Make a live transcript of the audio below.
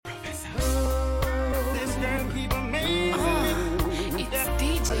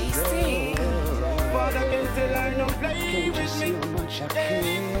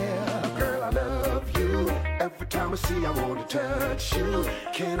care. Girl, I love you. Every time I see, I want to touch you.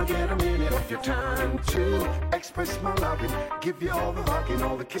 Can I get a minute of your time to express my loving? Give you all the hugging,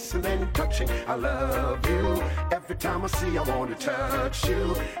 all the kissing and touching. I love you. Every time I see, I want to touch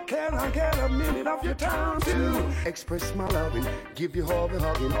you. Can I get a minute of your time to express my loving? Give you all the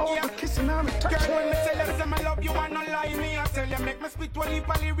hugging, all the kissing and the touching. Girl, when me tell you some I love you and I lie, me I tell you make me spit one heap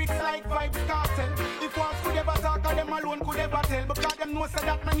of lyrics like Vybz Kartel. If ones could ever talk, or them alone could ever tell. Because them know say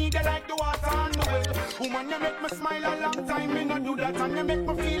that me need it like the water and the well. Woman, you make me smile a long time, me not do that. And you make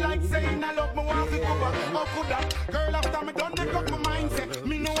me feel like saying I love me, want to go back. How could that? Girl, after me done, make up my mind, say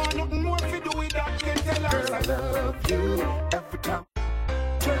me no want nothing more to do with that. Can tell her, girl, I love you every time.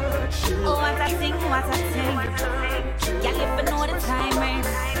 Touch you. Oh, what I sing, what I sing. Y'all if you know the timing.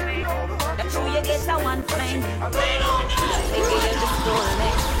 The true you get a one flame. Maybe you're just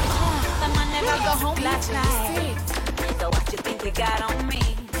stolen. The man never go home last night. So what you think you got on me?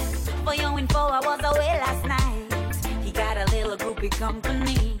 For your info, I was away last night. He got a little groupie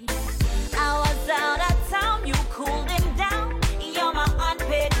company. I was out of town, you cooled him down. You're my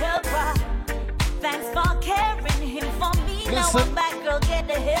unpaid helper. Thanks for caring him for me. Listen. Now I'm back, girl, get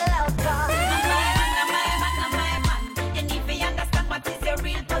the hell out, cause I'm my man. And if you understand what is your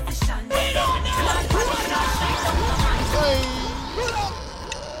real position, we don't know.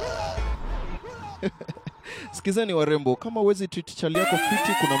 Sikizeni warembo, kama wezi treat chali yako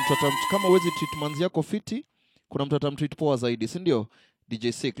fiti, kuna mtu kama wezi treat manzi yako fiti, kuna mtu atamtreat poa zaidi, si ndio?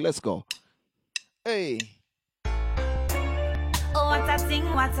 DJ Sick, let's go. Hey. Oh, what I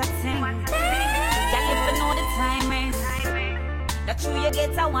sing, what I sing. Y'all if you know the timing. The true you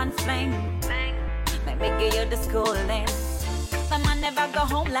get a one flame. Let me give you the schooling. The man never go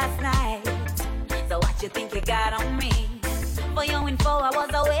home last night. So what you think you got on me? For your info, I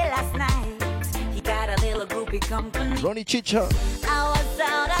was away last night. He got a little groupie company. Ronnie Chicha. I was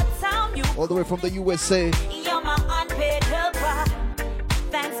out of town, you all the way from the USA. You're my unpaid helper.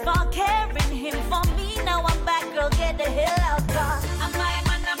 Thanks for caring him for me. Now I'm back, girl, get the hell out, cause I'm my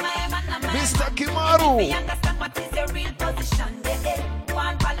man, I'm my man, I'm my Mr. man. Kimaru. If you understand what is your real position, yeah.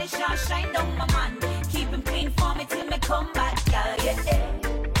 One polish and shine down my man. Keep him clean for me till me come back, yeah, yeah.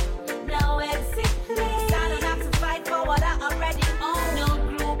 No exit, please. I don't have to fight for what I already own. No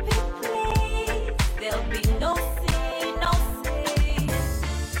groupie, please. There'll be no sin, no sin.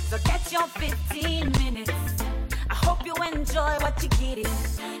 So get your 15 minutes. I hope you enjoy what you're getting,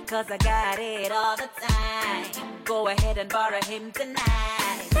 cause I got it all the time. Go ahead and borrow him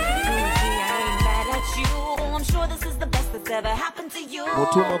tonight. I ain't mad at you. I'm sure this is the best that's ever happened to you.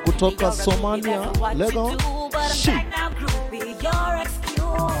 Mutuma kutoka Somalia. Lego. Shit. Right now, groupie, your excuse.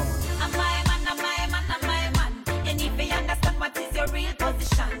 I'm my man, I'm my man, I'm my man. And if you understand what is your real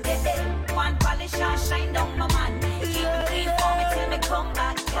position, yeah. One polish and shine down my man. Keep it clean for me till me come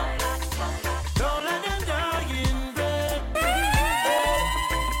back. don't let them die in bed.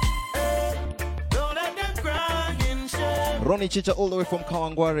 Don't let them cry in shame. Ronnie Chicha all the way from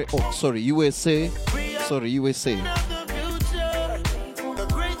Kawangware. Oh, sorry, USA. Sorry, USA.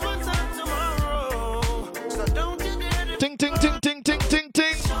 Ting, ting, ting, ting, ting, ting,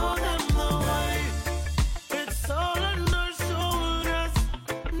 ting. Show them the way. It's all on their shoulders,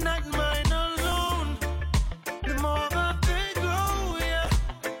 not mine alone. The more that they grow, yeah,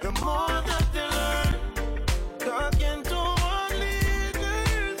 the more that they learn. Talking to our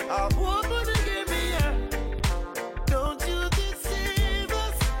leaders, I hope they give me a. Don't you deceive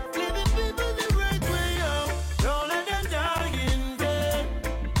us, lead the people the right way out. Don't let them die in bed.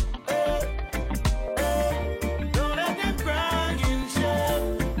 Don't let them cry in shame.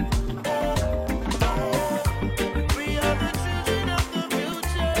 We are the children of the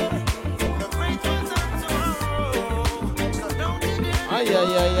future, the great ones of tomorrow. So don't you dare. Ay,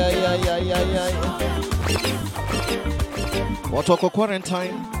 ay, ay, ay, ay, ay, ay, ay. Watu wako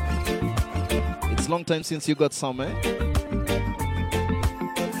quarantine. It's long time since you got some, eh?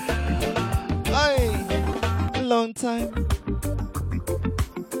 Ay, long time.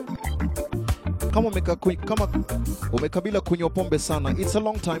 Kama umekabila kunywa pombe sana. It's a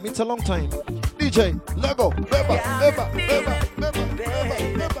long time, it's a long time. DJ, Lego, beba, beba, beba, beba,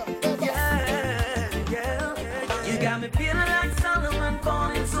 beba, beba. You got me feeling like Solomon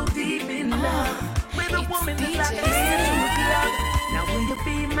falling so deep in love with a woman that's like a glove. Now will you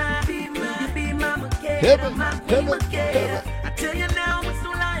be my, Makeda, Heaven, my heaven, Makeda? heaven. I tell you now, it's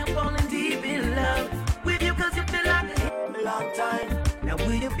no lie, I'm falling deep in love with you 'cause you feel like a long time. Now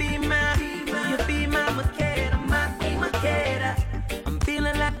will you be my, Makeda, my Makeda? I'm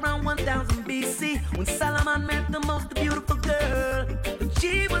feeling like around 1000 BC when Solomon met the most beautiful girl, but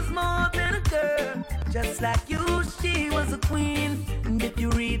she was more than a girl. Just like you, she was a queen. And if you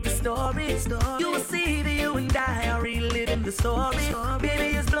read the story, you will see that you and I are reliving the story.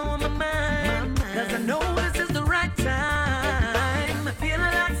 Baby, it's blowing my mind. Cause I know this is the right time. Feeling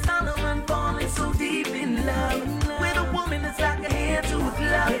like Solomon falling so deep in love. With a woman that's like a hand to a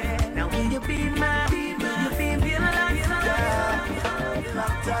glove. Now will you be my, you've been feeling like Solomon.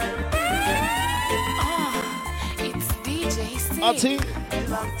 Long time. It's DJ C. Ati,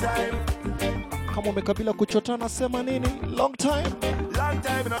 Long time. kama umekabila kuchotana sema nini? Long time. Long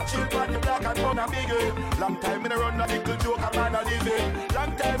time in a chill on the black and brown and biggie. Long time in a run a little joke a man a living.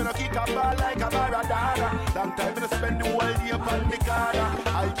 Long time in a kick a ball like a Maradona. Long time in a spend the whole day upon the corner.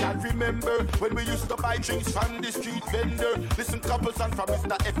 I can remember when we used to buy drinks from the street vendor. Listen couple songs from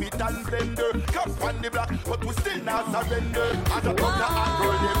Mr. Effie and Blender. Come on the block, but we still not surrender. I don't know the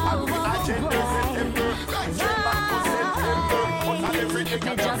girl them and we agenda September. Right back to September. But not everything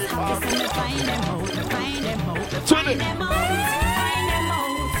can be Just have to fast. find them out, find them out, Turn find it. them out, find them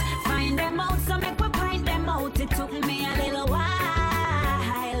out, find them out. So make we find them out. It took me a little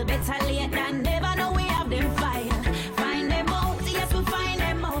while. Better late than never. Know we have them file. Find them out, yes we find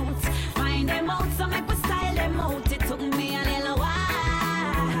them out, find them out. So make we style them out. It took me a little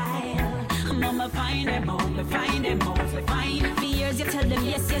while. Mama find them out, we find them out, we find. For years you tell them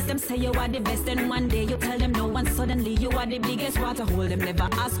yes, yes, them say you are the best. And one day you tell them no, and suddenly you are the biggest. Water hole them never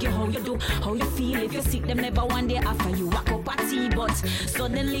ask you how you do, how you feel. If you sick them never one day after you walk up a tea. But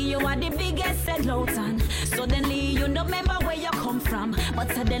suddenly you are the biggest sellout. And suddenly you don't remember where you come from.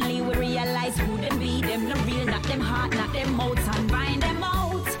 But suddenly we realize who them be. Them the real, not them heart, not them mouth. And find them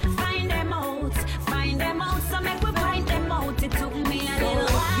out, find them out, find them out. So make we find them out. It took me a little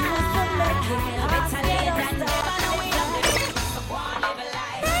while. Better late than never. Know we have the so go on, live a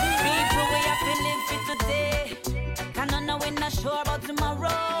life. People we have to live for today. Can't know we're not sure about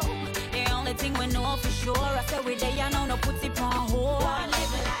tomorrow. The only thing we know for sure, I say we day, I know no put it on hold.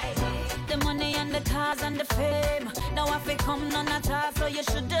 Live a life. The money and the cars and the fame. Now if it come none at all, so you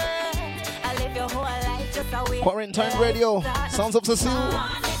should I live your whole life just a way. Quarantine Radio, Sounds of Cecile.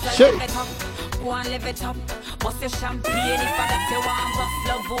 Shake. Shake. Go and live it up. Bust your champagne if that you want. Bust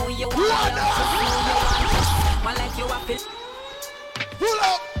love who you want. Love just who you want. One like you have it. Pull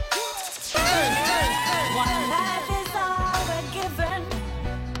up. One life is all we're given.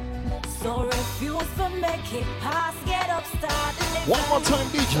 So refuse to make it past. Get up, start living. One more time,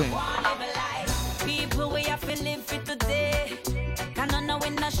 DJ. One live a life. People we have to live for today. Can't know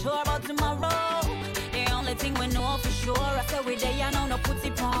we're not sure about tomorrow. The only thing we know for sure, I say we day, I know no put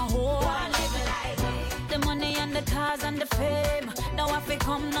it on hold. One live a life. The money and the cars and the fame. Now if it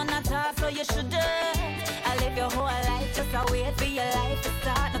come none at all, so you should I live your whole life, just a wait for your life to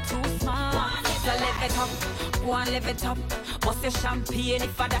start, not too small. So live it up, go and live it up. Bust your champagne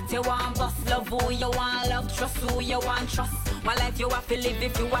if that you want. Bust love who you want, love trust who you want, trust. One life you have to live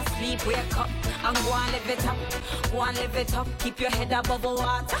if you asleep, wake up and go and live it up. Go and live it up, keep your head above the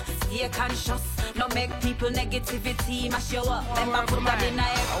water. Stay conscious, don't make people negativity mash you up. Never put that in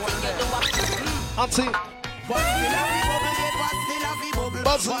everything you do. Auntie.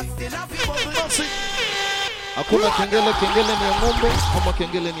 Buzzy. Buzzy. Hakuna kengele, kengele ni ya ng'ombe ama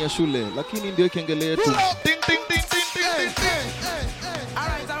kengele ni ya shule, lakini ndio kengele yetu. Ding ding ding ding ding ding ding.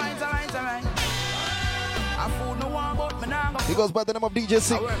 Alright. I fool no one but me now. He goes by the name of DJ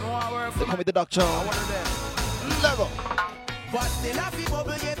Sick. They call me the Doctor. Lego. But still a fi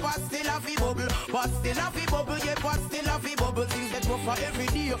bubble, yeah, but still a fi bubble. But still a fi bubble, yeah, but still a fi bubble. Things get rougher every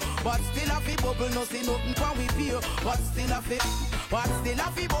day. But still a fi bubble, no see nothing when we feel. But still a fi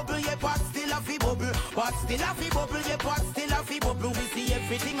bubble, yeah, but still a fi bubble. But still a fi bubble, yeah, but still a fi bubble. We see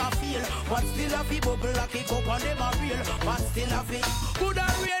everything I feel. But still a fi bubble, like it up on them a real. But still a fi. Could a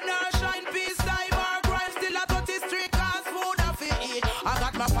rain or shine, peace, time or crime. Still a 33 cars, food a fi eat. I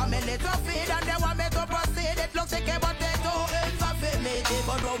got my family to feed and they want me to proceed. It looks like a potato.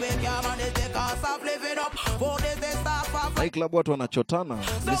 But no make your money take us off living up. 4 days they start from Hii club watu wanachotana.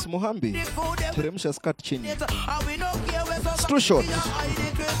 Miss Muhambi, teremsha skirt chini. It's too short.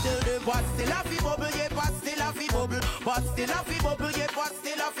 But still a fi bubble, yeah, but still a fi bubble. But still a fi bubble, yeah, but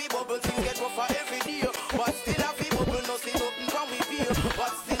still a fi bubble. Things get rougher every day. But still a fi bubble, no see nothing when we feel.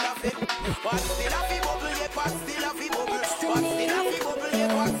 But still a fi bubble, yeah, but still a fi bubble. But still a fi bubble,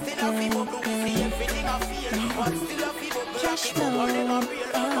 yeah, but still a fi bubble. We see everything I feel. But still a fi bubble. Just know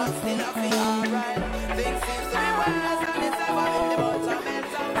but still I feel alright. Things seems to be one less than it's ever been. The bottom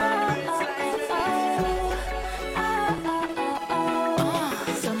ends up and it's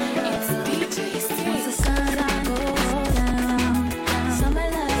It's DJ Steve. Once the sun go down, summer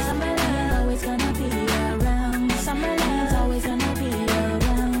love always gonna be around. Summer love always gonna be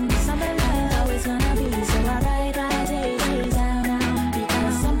around. Summer love always gonna be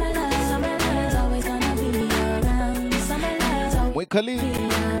Mwikali.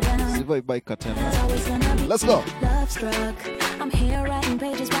 Sivai bike tena. Always gonna be Let's go. love struck. I'm here writing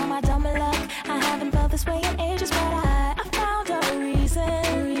pages by my dumb luck. I haven't felt this way in ages, but I found a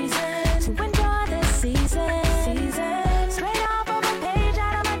reason to enjoy this season. Straight off of a page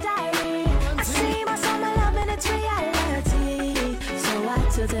out of my diary. I see my summer love and its reality. So I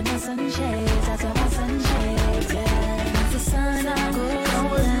tilted my sunshades, I took my sunshades, yeah. The sun I go down.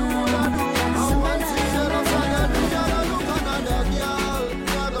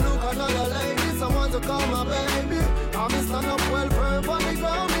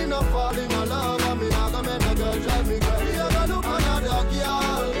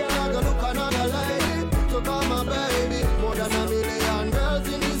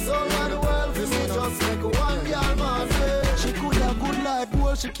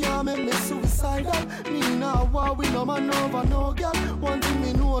 She can't make me suicidal. Me now war with no man over no girl. One thing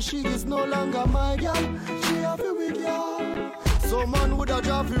me know, she is no longer my girl. She happy with girl. So man would a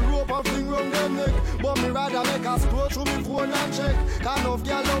drop the rope and fling round them neck. But me rather make her scroll through me phone and check. Kind of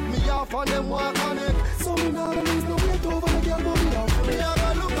girl up me off and them walk connect. So me now gonna lose no weight over the girl but me off. Me a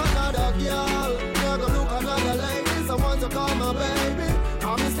go look another girl. Me a go look another lady. Someone to call my baby.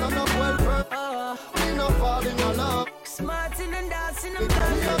 I'm stand up well firm. Me not falling in love. Smarting and dancing and dancing.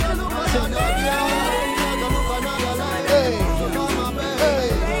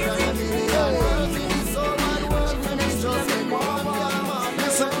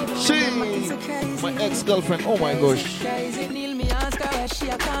 My ex-girlfriend, oh my gosh. She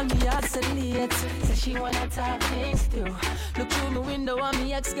call me out so late. Say she wanna talk things through. Look through my window and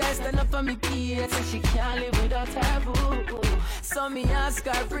me ex-guy stand up on me kids. Say she can't live without her boo. So me ask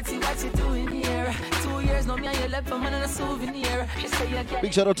her, pretty, what you doing here? 2 years now me and you left for man and a souvenir. She say you can't.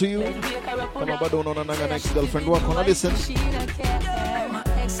 Big shout out to you. Kama bado unaona nanga na ex-girlfriend wako na listen. My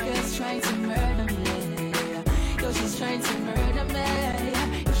ex-girl's trying to murder me. Yo, she's trying to murder me.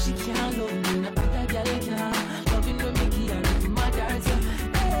 If she can't love me, no other girl can. Loving when me give her my heart.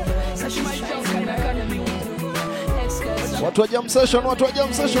 So she might try to murder me. Watu wa jam session, watu wa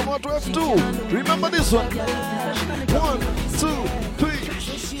jam session, watu wa F2. Remember this one. 1, 2, 3.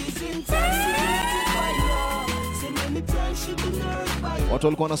 Watu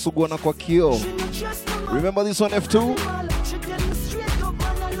walikuwa wanasuguana kwa kioo. Remember this one F2.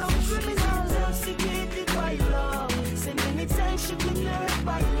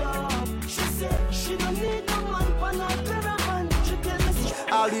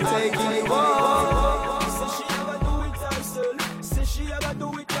 I'll be taking you home.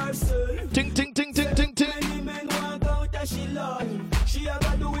 Ting ting ting ting ting ting.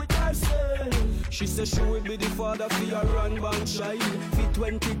 She said she will be the father for your run band child. For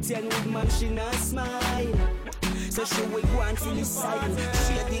 2010 with man she not smile. So she will go and feel the side.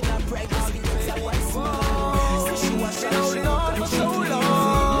 She did not pregnancy because I was small. So she was so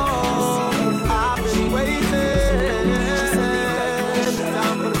long. I've been waiting.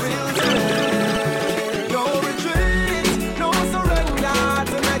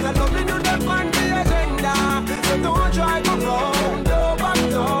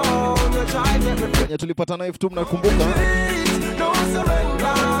 Kwenye tulipatana F2 mnakumbuka?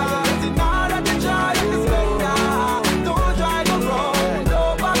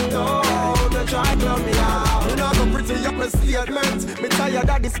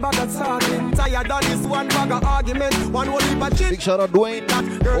 Big shout out Dwayne,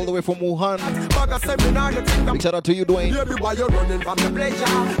 all the way from Wuhan. Big shout out to you, Dwayne. Baby, why you running from the pleasure?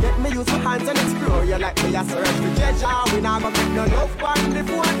 Let me use my hands and explore you like me a search for treasure. We not gonna make no love on the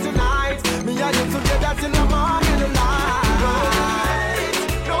phone tonight. Me and you together till the morning light.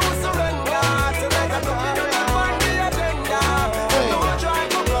 No surrender to make a coming on the agenda. Don't try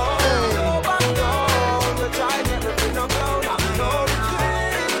to go, no back down. Don't try to get me no go now. No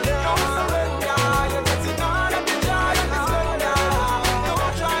retreat, no surrender. You're getting all of the joy and the splendor.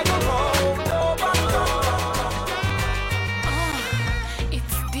 Don't try to go, no back down.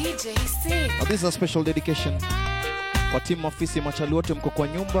 It's DJ Sick. Now this is a special dedication kwa timu afisi machali wote mko kwa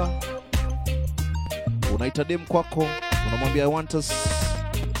nyumba. Unaita dem kwako, unamwambia I want us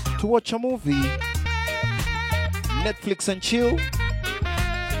to watch a movie. Netflix and chill.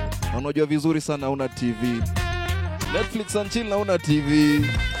 Na unajua vizuri sana una TV. Netflix and chill na una TV.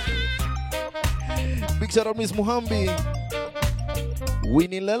 Big shout out Miss Muhambi.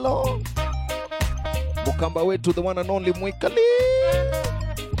 Winnie Lelo. Mukamba wetu the one and only Mwikali.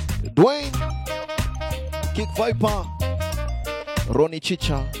 Dwayne. Kick Viper. Ronnie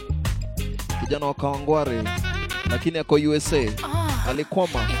Chicha. Kijana wa Kawangware lakini ako USA.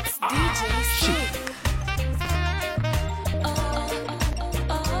 Alikwama. It's DJ Sick.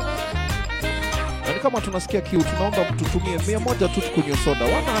 Na kama tunasikia kiu, tunaomba mtutumie 100 tu tukunywe soda.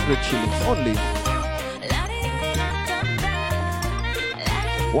 100 shillings only.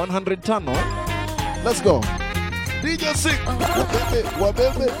 105. Let's go. DJ Sick.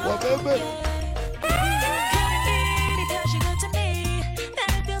 Wabebe. Because you're good to me, that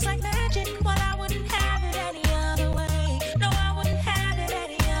it feels like magic. Well, I wouldn't have it any other way. No, I wouldn't have it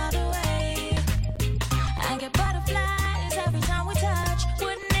any other way. I get butterflies every time we touch.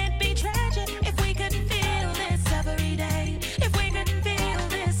 Wouldn't it be tragic if we couldn't feel this every day? If we couldn't feel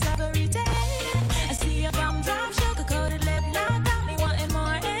this every day? I see a gumdrop, sugar-coated lip lock, got me wanting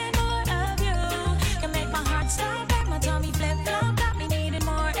more and more of you. Can make my heart stop, make my tummy flip-flop, got me needing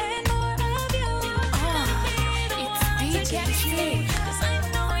more and more of you. It's DJ. 'Cause I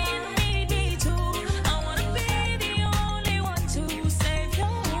know you need me too. I wanna be the only one to save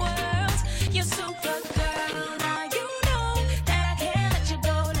your world. You're super girl, now you know that I can't let you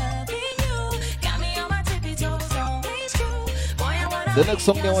go. Loving you got me on my tippy toes, always true. Boy, I wanna The next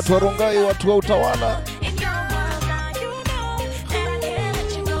song ni watu wa Rongai, watu wa Utawala. in your world, now you know that I can't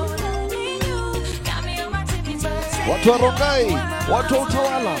let you go. Loving you got me on my tippy toes. Watu wa Rongai, watu wa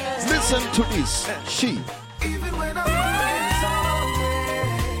Utawala. Listen to this. She. Even when I'm miles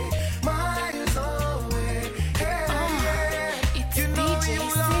away, yeah. It's You know DJ you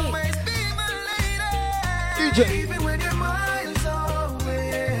will Sick. always be my lady. DJ. Even when you're miles away,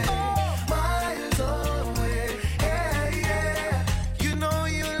 yeah. You know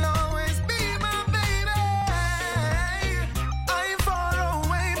you'll always be my baby. I'm far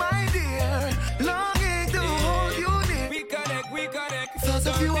away, my dear, longing to hold you near. We connect. Thoughts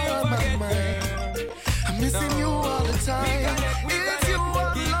of you are on my mind. I'm missing you all the time. It's you I'm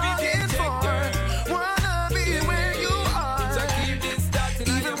longing for. Wanna be where you are.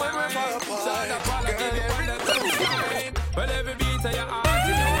 Even when we're far apart. Girl, Well, every beat of your heart,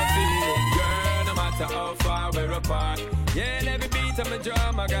 you know I'm feeling, girl. No matter how far we're apart. Yeah, and every beat of my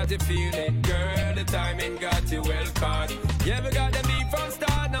drum, I got you feeling, girl. The timing got you well caught. Yeah, we got them beat from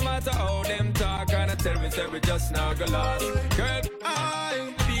start, no matter how them talk. And I tell me, say we just now go lost. Girl,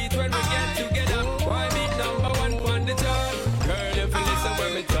 I beat when we get together. Why beat number 1 on the chart? Girl, if you listen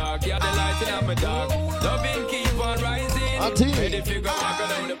when we talk, you're the light in my dark. Loving keep on rising. Auntie. Ready to go walk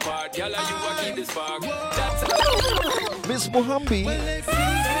down the park. Y'all and you will keep the spark. That's Miss Muhambi. Excuse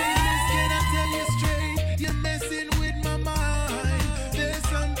me, miss, can I tell you straight? You're messing with my mind. There's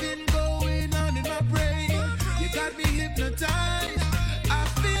something going on in my brain. You got me hypnotized. I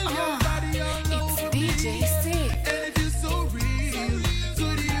feel your body all It's over DJ me. Sick. And if you're so real,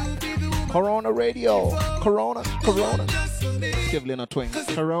 could you be the woman Corona Radio. Corona. just for me? Give Lena twang.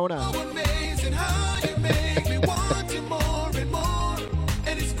 Corona. Amazing how you make me want you more and more.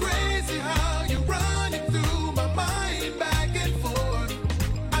 And it's crazy how you're running through my mind back and forth.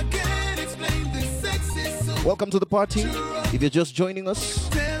 I can't explain this sexy so. Welcome to the party. If you're just joining us,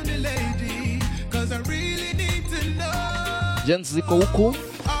 Tell me, lady, 'cause I really need to know. Jens ziko huku.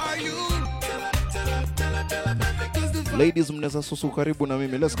 Are you? 'Cause the Ladies mnaweza susu karibu na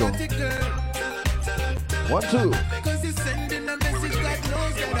mimi. Let's go. vibe, girl. 1, 2. 'Cause you're sending a message that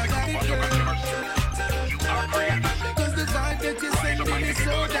knows that I got it, girl. 'Cause the vibe that you're sending is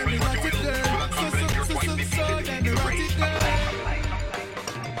so damn erotic, girl. So damn erotic, girl.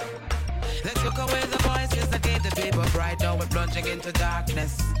 Let's look away the voices that gave the people bright. Now we're plunging into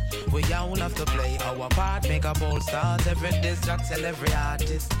darkness. We all have to play our part, make a bold start. Every distract, tell every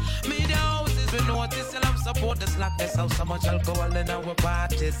artist. Media houses, we notice, and I'm support the slackness. How so much alcohol in our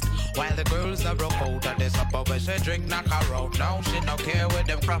parties. While the girls are broke out of this upper where she drink, knock her out. Now she no care with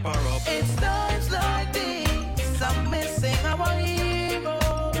them crap her up. It's times like these, I'm missing our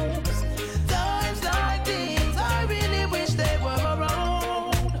heroes. Times like these, I really wish they were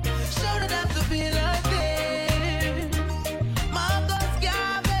around. Shouldn't have to be like this. Marcus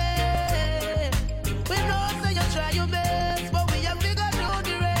Garvey, we know say you try your best, but we have figured out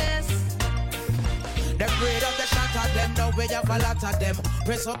the rest. Them grade up the shot at them, now we have a lot of them.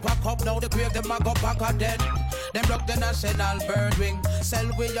 Press up, back up, now the grave them a go back at them. Them rock the national bird wing. Sell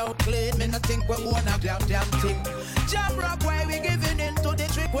we out clean, me not think we own a damn thing. Jam rock why we giving in to the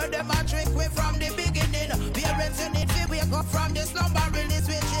trick where them a trick we from the beginning. Parents you need to wake up from the slumber, release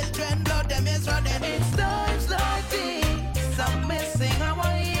with children, blood them is running. It's times like these, I'm missing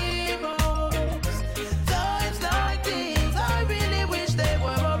our heroes. Times like these, I really wish they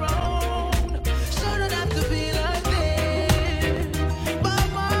were around. Shouldn't have to be like this. But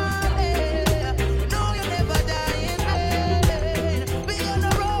no, you never die in vain. We gonna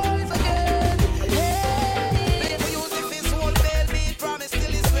rise again. Hey, if you use the fist, won't fail me. Promise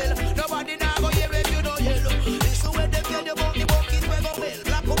till it's will. Nobody now go hear if you don't yellow. This is where they tell you about the bucket where go well.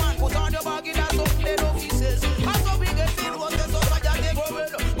 Black woman put on your bag in a something.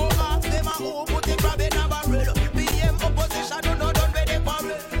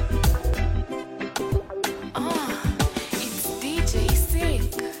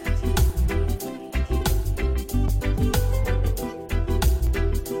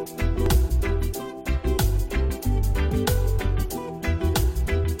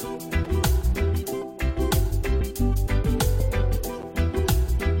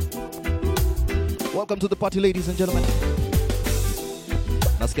 Welcome to the party, ladies and gentlemen.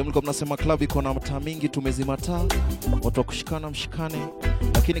 Nasikia mlikuwa mnasema club iko na taa mingi, tumezima taa. Watu wa kushikana mshikane.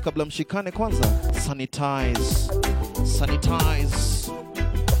 Lakini kabla mshikane kwanza, sanitize. Sanitize.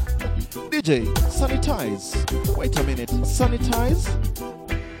 DJ, sanitize. Wait a minute. Sanitize.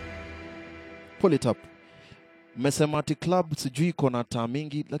 Pull it up. Mmesema ati club sijui iko na taa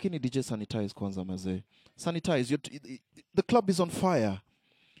mingi, lakini DJ sanitize kwanza mazee. Sanitize. The club is on fire.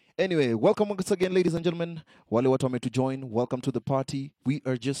 Anyway, welcome once again, ladies and gentlemen. Wale watu wame to join, welcome to the party. We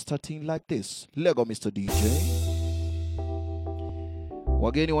are just starting like this. Lego, Mr. DJ.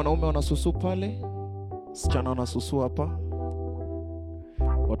 Wageni wanaume wanasusu pale. Sichana wanasusu hapa.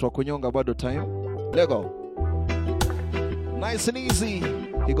 Watu wa kunyonga bado time. Lego. Nice and easy.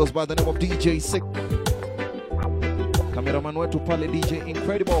 He goes by the name of DJ Sick. Cameraman wetu pale DJ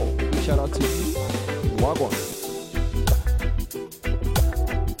Incredible. Big shout out to you. Wagwan.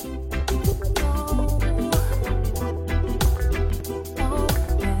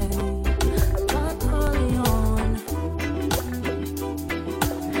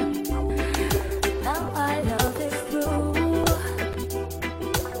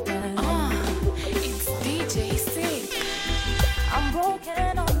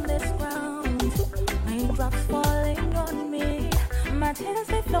 Tears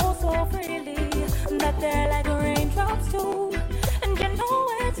they flow so freely that they're like raindrops too, and you're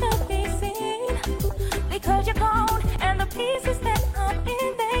nowhere to be seen because you're gone, and the pieces that I'm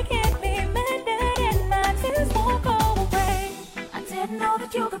in they can't be mended, and my tears won't go away. I didn't know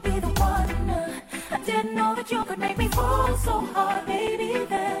that you could be the one. I didn't know that you could make me fall so hard, baby.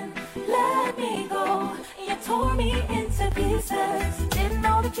 Then let me go. You tore me into pieces. Didn't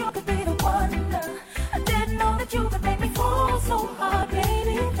know that you could be the one. I didn't know that you could make me fall so hard,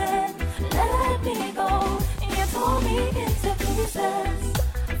 baby. Then let me go. You tore me into pieces.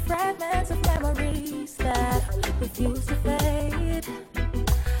 Fragments of memories that refuse to fade.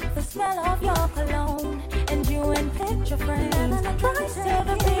 The smell of your cologne and you in picture frames. Rise to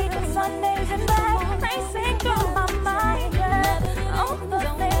the beat of Sundays and back, racing through my mind. All the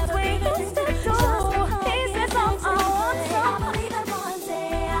things we used to do. Pieces of our one song. I believe that one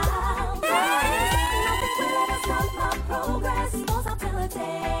day I'll rise. Nothing will ever stop my progress. Won't stop till the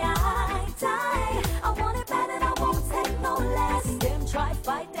day I die. I want it bad and I won't take no less. Them try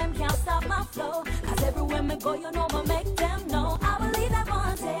fight, them can't stop my flow. Cause everywhere me go, you know I make them know. I believe that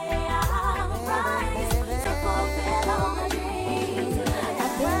one day I'll rise to fulfill all my dreams.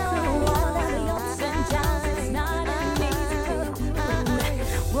 I've been through all the ups and downs. It's not an easy road.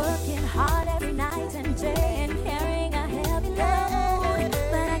 Working hard every night and day and carrying a heavy load.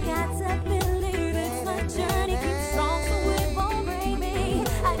 But I got to believe it's my journey. Keep strong so it won't break me.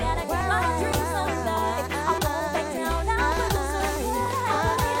 I gotta keep my dreams alive. I won't back down. I will survive. I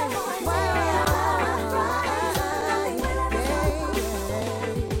believe that one day I'll rise. Nothing will ever stop me.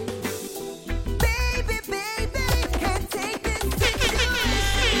 Baby, baby, can't take this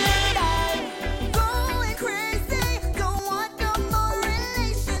situation. Going crazy, don't want no more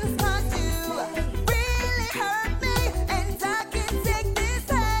relations. 'Cause you really hurt me, and I can't take this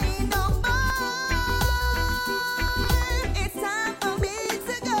pain no more. It's time for me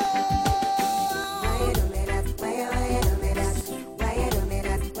to go. Why you do me that? Why you do me that? Why you do me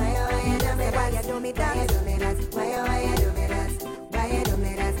that? Why you do me that? Why you do me that? Why you do me that? Why you do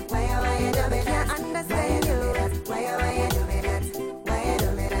me that? Why you do me that? Why you do me that? Can't understand you. Why you do me that? Why you do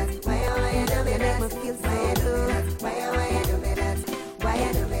me that? Why you do me that? Make me feel so good. Why you do me that? Why you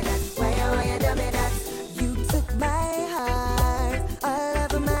do me that? Why you do me that? You took my heart,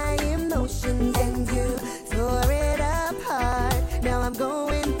 all of my emotions, and you tore it apart. Now I'm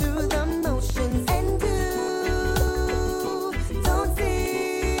going through the motions, and you don't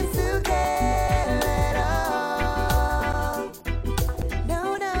seem to care at all. No,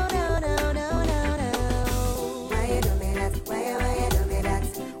 no, no, no, no, no, no. Why you do me that? Why you do me that?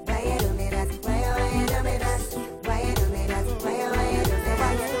 Why you do me that? Why you do me that? Why you do me that? Why you do me that?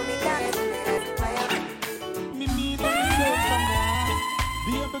 Why you do me that? Why you Me need myself from God.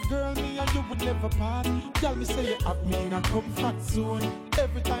 Baby girl, me and you would never part. Tell me say you have me in a comfort zone.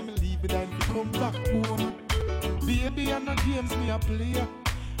 Every time I leave it, I come back home. Baby, I'm not games me a play.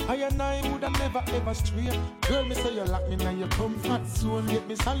 I and I would have never ever stray. Girl, me say you lock me in your comfort zone. Get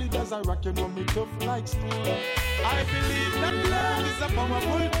me solid as a rock, you know me tough like stone. I believe that love is a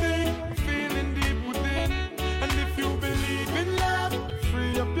powerful thing, a feeling deep within. And if you believe in love,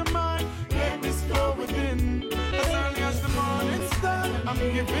 free up your mind, let this flow within. As early as the morning star, I'm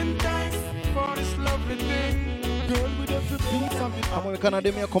giving thanks for this lovely thing. Girl, with every beat of it,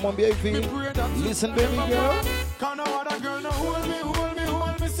 Amewekana kumwambia hivi. Listen baby girl. Can't no other girl no hold me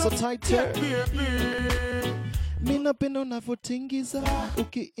So tighter. baby. Mi napenda unavyotingiza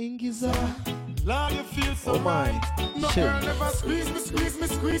ukiingiza. Lord, you feel so Oh my right. No shit. girl never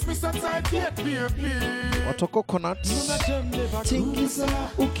squeeze me so tight yet, baby. Water coconuts. None of them never Tingiza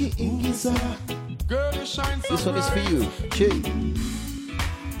ukiingiza. Girl, you shine so This one is for bright. you. Che.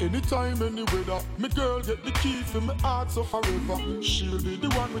 Anytime, any weather, me girl get the key for my heart so forever. She'll be the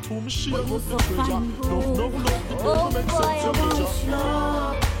one with whom she will the treasure. No, the girl makes sense to measure.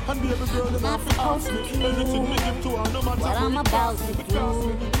 And baby girl, them have to ask me anything me give to her, no matter What I'm what it about costs to me. Because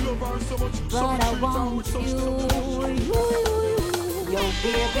me love her so much, But I treat her want with such you. Yo,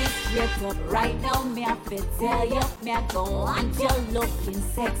 baby, straight up right now, me have to tell you, me I go want you looking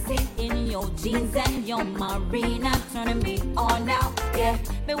sexy in your jeans and your marina, turning me on now. Yeah,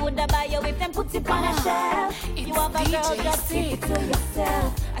 me woulda buy you if them put it on a shelf. If you have a girl, just keep it to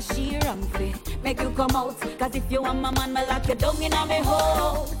yourself. I sheer and fit, make you come out. Cause if you want my man, me lock you down in a me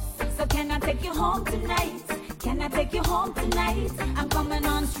hole. So can I take you home tonight? Can I take you home tonight? I'm coming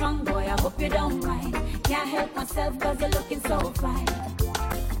on strong, boy, I hope you don't mind. Can't help myself cause you're looking so fine.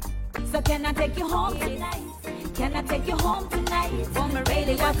 So can I take you home tonight? Can I take you home tonight? For me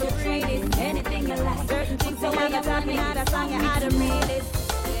really what you treat is anything you like. Certain things so when you tell me how to song, you how to read it.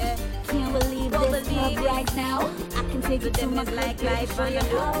 Yeah. Can't believe this club right now. I can take you to my like life and you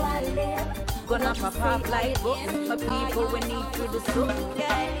know how I live. Gonna pop like books. My people we need through the soup,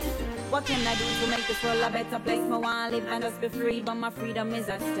 guys. What can I do to make this world a better place? Me want live and just be free, but my freedom is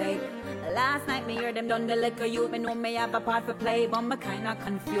at stake. Last night me hear them done the liquor youth. Me know me have a part for play, but me kinda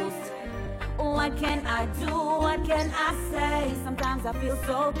confused. What can I do? What can I say? Sometimes I feel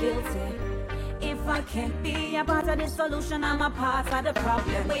so guilty. If I can't be a part of the solution, I'm a part of the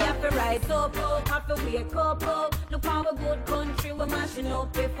problem. We have to rise up, have to wake up. Look how a good country we're mashing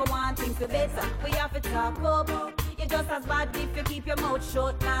up. If we want things to better, we have to talk up. You're just as bad if you keep your mouth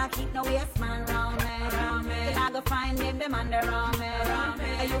shut. Nah, keep no waste man round me. Then I go find them under around me.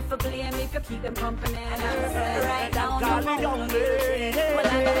 And you for blame if you keep them company. Right down Call the me young lady.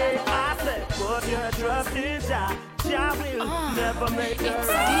 I said, put your trust in Jah. Jah will never make her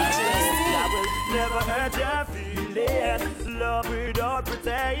right. Jah will never hurt your feelings. Love without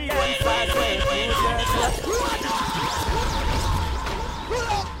pretense. I said, put your trust.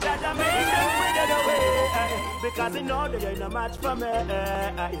 Jah make them wither away. Because you know they ain't a match for me.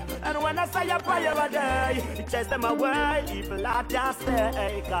 And when I say a prayer a day, it chase them away. Evil heart just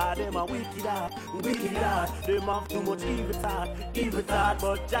stay. Cause them a wicked heart. Them have too much evil thought.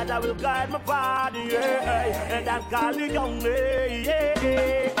 But Jah will guide my body, yeah. And I call you young lady,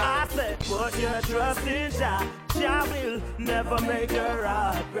 yeah. I said, put your trust in Jah. Jah will never make your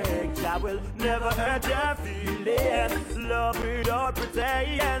heart break. Jah will never hurt your feelings. Love without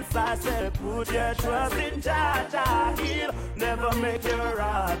pretense. I said, put your trust in Jah. Jah, he'll never make your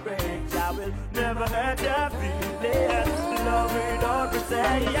heart break. Jah will never hurt your feelings. Love without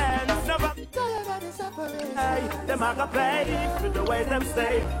pretense. Never hey, them I got paid with the way them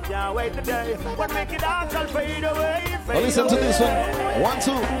say. Can't wait today. When make it all shall fade away. Well, listen to this one. 1,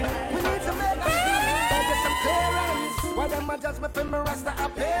 2. We need to make some clearance. Why them a judge me for my rasta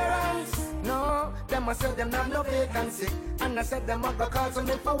appearance? No, them a say them have no vacancy. And I said them a go call some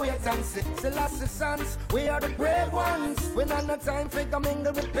for wait and see. Selassie sons, we are the brave ones. We not no time for go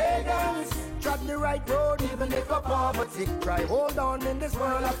mingle with pagans. Trod the right road even if a poverty. Try hold on in this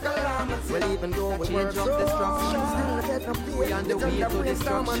world of calamity. Well, even though we were so destruction, we on the way to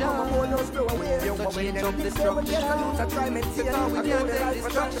destruction. You change up destruction. I try maintain we can't take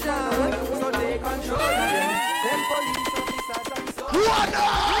destruction. So they control them. Them police officers and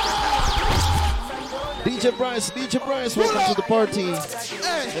soldiers. DJ Bryce, welcome to the party.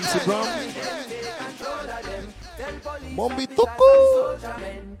 MC Brown. Mombi Tuku.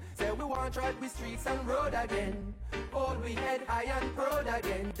 Say we want to ride with streets and road again. Hold we head high and proud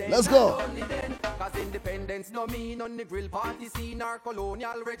again. Let's go. Only then, cause independence no mean on the grill party scene or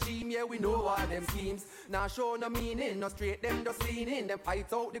colonial regime. Yeah, we know all them schemes. Now show no meaning, no straight them just lean in. Them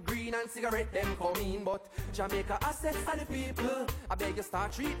fight out the green and cigarette them come in. But Jamaica assets are the people. I beg you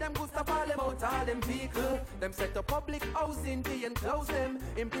start treat them good stuff all about all them people. Them set up public housing fee and close them.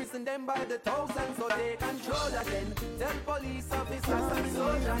 Imprison them by the thousands so they control again. Tell police officers and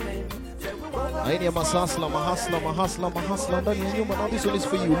soldier men. Say we want to Aini ya mahasla ndani ya nyumba. Now this one is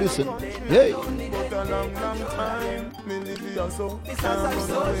for you, listen. Hey.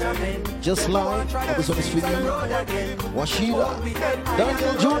 Just like, now this one is for you. Washira,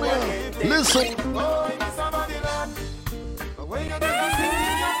 Daniel Jr. Listen. When you get a city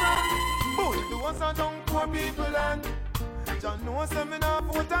you're from, boy, do us a young poor people and John knows them enough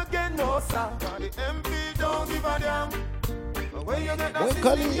vote again, no sir. Cause the MP don't give a damn. Where you get that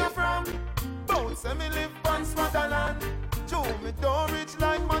Mwikali. system you from? Bounce and me live on Scotland. Joe, me don't rich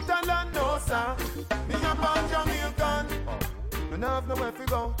like Matalan, no sir. Me a born Jamaican. Me nah have nowhere to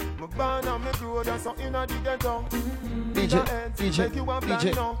go. Me born and me grow, that's something I did get on. DJ,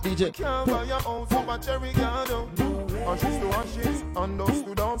 DJ. Can't buy your house over Cherry Garden. Ashes to ashes, and dust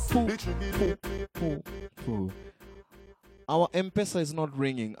to dust. Literally, Our M-Pesa is not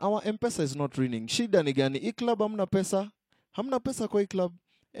ringing. Shida ni gani? Hii club hamna pesa? Hamna pesa kwa hii club?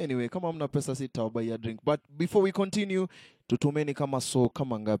 Anyway, kama hamna pesa sitawabuy ya drink. But before we continue, tutumeni kama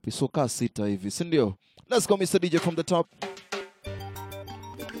kama ngapi? So ka 6 hivi, si ndio? Let's go Mr. DJ from the top.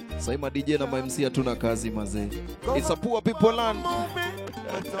 Saima DJ na MC hatuna kazi mazee. It's a poor people land.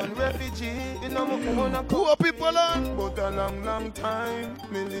 Poor people land. But a long time,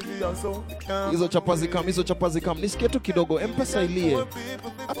 me live here so can't. Hizo chapazi kam. Nisikie tu kidogo. M-Pesa ilie.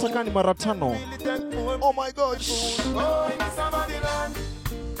 Hata kama ni mara 5. Oh my gosh. Oh, in Somaliland.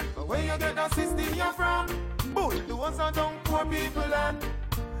 Where you get that system you from? Boy, the ones that don't poor people land.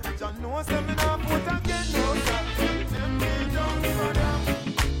 John knows them in a put again, no sir. Them me don't give a damn.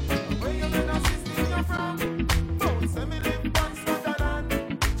 Where you get that system you from? Boy, say me live on Scotland.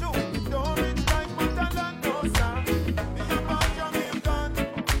 Joe, me don't rich like Matalan, no sir. Me a born Jamaican.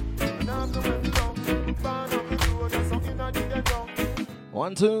 And I'm the way to go. Me born on me road, that's something I did get on.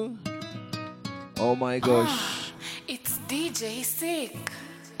 1, 2. Oh my gosh. It's DJ Sick.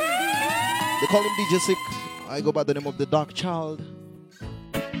 They call him DJ Sick. I go by the name of the Dark Child.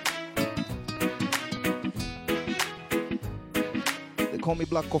 They call me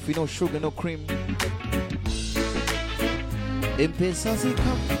Black Coffee, no sugar, no cream. M-Pesa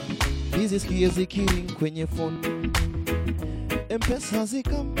zikam, nizisikie zikiring kwenye phone. M-Pesa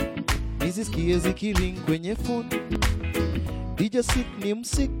zikam, nizisikie zikiring kwenye phone. DJ Sick ni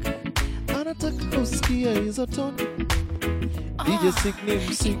msik, anataka kusikia hizo tone. DJ Sick ni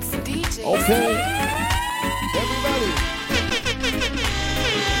msik. Okay. Everybody.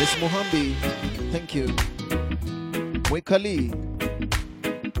 Miss Muhambi, thank you. Mwikali,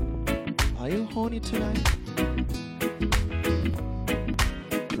 are you horny tonight?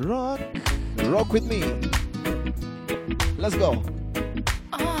 Rock with me. Let's go.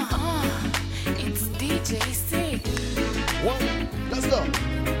 It's DJ Sick. 1, let's go.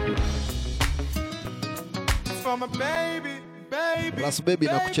 For my baby. Ras baby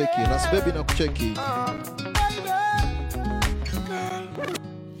na kucheki.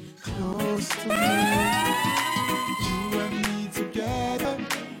 Close to me, you and me together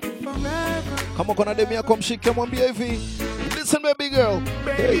forever. Kama kuna demu yako mshike mwambie hivi. Listen baby girl.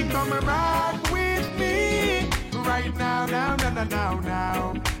 Baby, Hey. come and rock with me right now,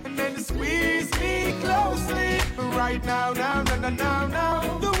 now. And then squeeze me closely right now.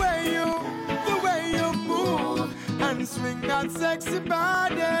 The way you move and swing that sexy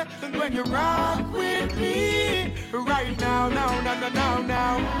body. And when you rock with me right now.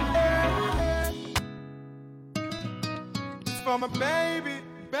 It's for my baby.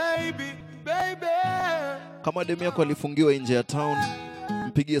 Kama demu yako alifungiwa nje ya town,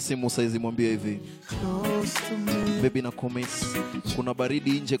 mpigie simu saizi mwambie hivi. Close to me. Baby na komis, kuna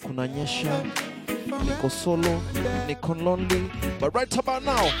baridi nje, kuna nyesha. Niko solo, niko lonely, but right about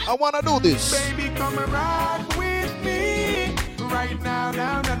now, I wanna do this. Baby, come and rock with me right now.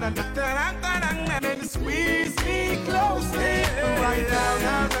 And then squeeze me closely right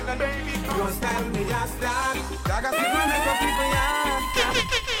now. Baby, don't stand me, just stand. I got to make up people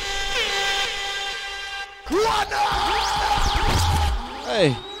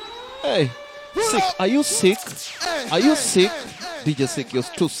Hey, Sick, are you sick? Are you sick? DJ Sick, you're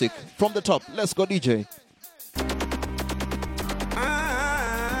too sick. From the top, let's go DJ.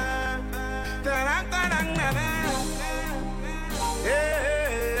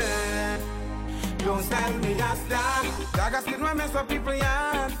 Don't stand me, just stand. I got to mess up people,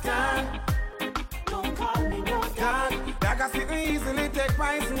 don't call me no dog. I got to easily take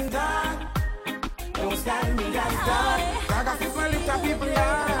price and dog. Don't stand me, just stand. I got to lift up people,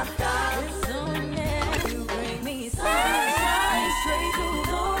 You bring me sunshine straight to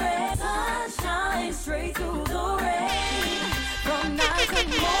the rain. Sunshine straight to the rain. From night to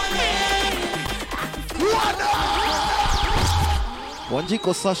morning.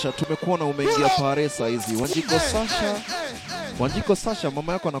 Wanjiko Sasha, tumekuona umeingia Paresa hizi. Wanjiko Sasha,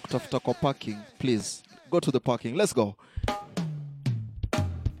 mama yako anakutafuta kwa parking. Please, go to the parking. Let's go.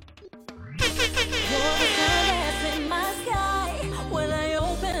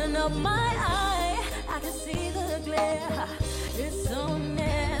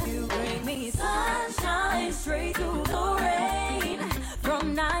 Straight through the rain,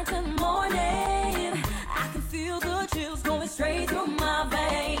 from night to morning. I can feel the chills going straight straight through my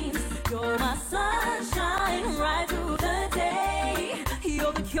veins. You're my sunshine right through the day.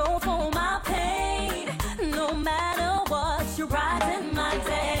 You're the cure for my pain. No matter what, you brighten my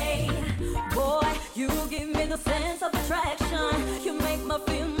day. Boy, you give me the sense of attraction. You make me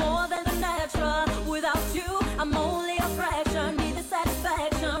feel more than the natural. Without you, I'm only a fraction. Need the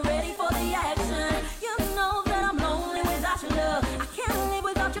satisfaction, ready for the action. You know that I'm lonely without your love. I can't live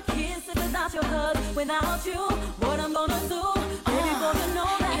without your kisses, without your hugs. Without you, what I'm gonna do? Baby, boy, you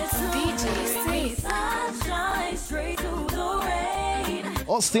know that it's true. Bring me sunshine straight through the rain.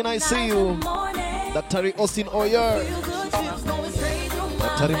 Austin, I see you. Daktari Austin Oyer.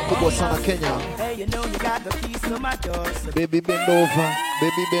 Daktari mkubwa sana Kenya. Hey, you know you got the keys to my door. So Baby bend over.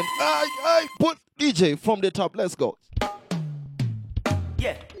 Baby bend. I put DJ from the top. Let's go.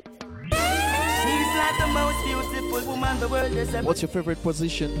 yeah. She's like the most beautiful woman the world has ever. What's your favorite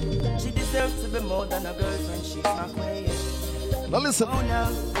position? She deserves to be more than a girlfriend. She's my queen. Now listen. Oh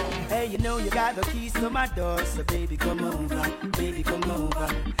no. Hey, you know you got the keys to my door, so baby come over, baby come over.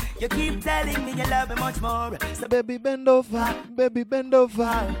 You keep telling me you love me much more, so Baby bend over. Baby bend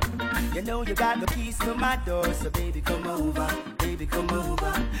over. you know you got the keys to my door, so baby come over, baby come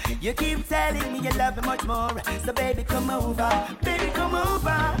over. You keep telling me you love me much more, so baby come over, baby come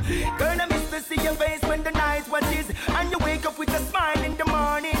over. Girl, I miss to see your face when the night watches, and you wake up with a smile in the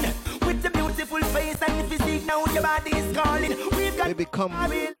morning, with the beautiful face and the physique. Now your body is calling. We've got Baby, come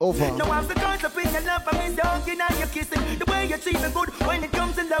over. no, I'm the kind of your love for me, hugging and you kissing. The way you treat me good when it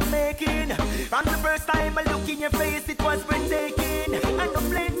comes to love making. From the first time I look in your face, it was breathtaking and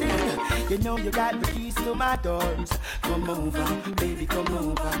completing. You know you got the keys to my doors. Come over, baby, come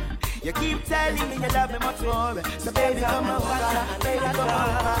over. You keep telling me you love me much more, so baby, come over, baby, come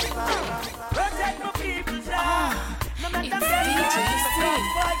over. Protect my people, Jah. No matter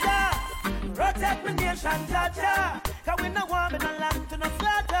protect my nation, Jah. Cause we no want me no land to no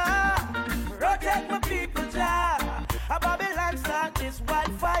slaughter. Protect my people, Jah. A Babylon start this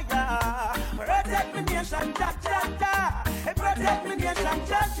wildfire. Protect my nation, Jah. Hey, protect my nation,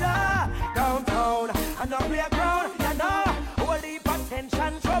 Jah. Downtown and up here ground, you know. Whole heap of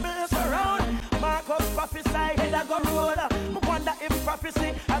tension, trouble surround. Marcus prophesy, head I go roll. I wonder if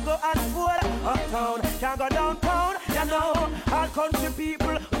prophecy I go unfold. Uptown, can't go downtown, you know. All country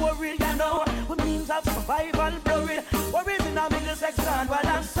people worried, you know. With means of survival, blurred. Worries in a middle section, well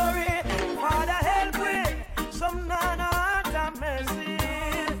I'm sorry. Father help me, some nana heart mercy.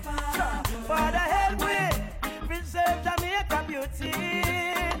 Father help me, preserve Jamaica beauty.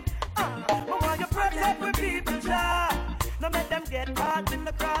 But while you protect the people, Jah, no make them get caught in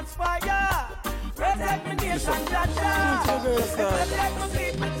the crossfire. Protect the nation, Jah. Protect the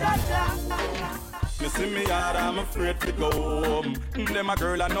people, Jah. Me see me hard, I'm afraid to go home. Them a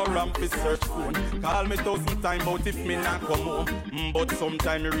girl and no ramp is search phone. Call me 1,000 times but if me not come home. But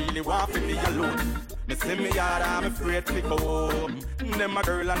sometime me really want to be alone. Me see me hard, I'm afraid to go home. Them a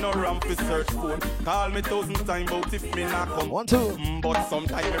girl and no ramp is search phone. Call me 1,000 times but if me not come 1, 2. But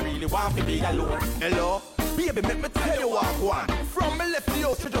sometime me really want to be alone. Hello? Baby, make me tell you what one. From me left the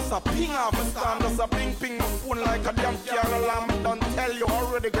house, you just a ping off a stand. Just a ping my phone like a damn car alarm. Don't tell you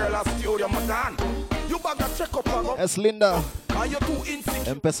already, girl, I studio my done. You bag a check up and S. Linda. are you too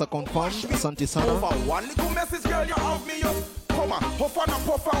insecure? M-Pesa confirmed. Asante sana. Over one little message, girl, you have me up. Come on, puff and a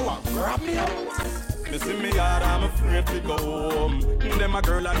puff and one. Grab me up. Me see me hard, I'm afraid to go home. Them a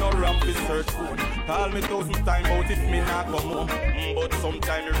girl and no ramp is search phone. Call me 1,000 times out if me not come home. But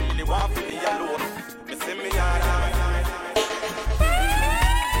sometime you really want to be alone. Me see me hard,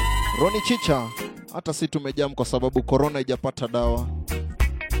 Ronnie Chicha. Hata si tumejam kwa sababu corona haijapata dawa.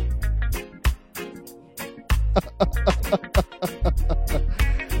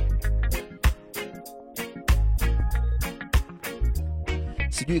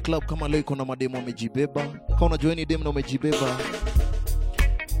 Sijui club kama leo iko na mademo wamejibeba. Kama unajua ni demo na umejibeba,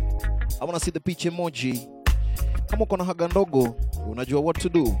 I wanna see the pitch emoji. Kama uko na haga ndogo, unajua what to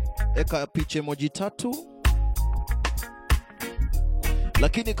do. Eka pitch emoji 3.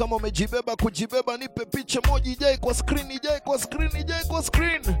 Lakini kama umejibeba kujibeba, nipe pitch emoji ijai kwa screen, ijai kwa screen, ijai kwa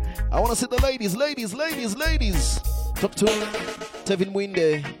screen. I wanna see the ladies. Talk to me. Tevin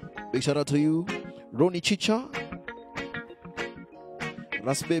Mwinde. Big shout out to you. Ronnie Chicha.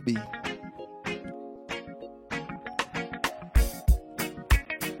 Ras Baby.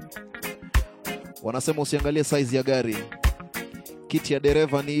 Wanasema usiangalie size ya gari. Kiti ya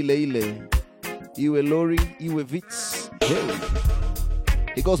dereva ni ile ile. Iwe lori, iwe Vitz. Hey.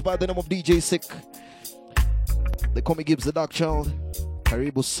 He goes by the name of DJ Sick. They call me Gibbs the Dark Child.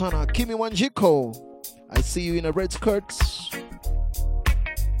 Karibu sana. Kimi Wanjiko. I see you in a red skirt.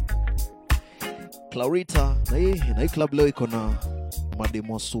 Clarita. Na hii club leo iko na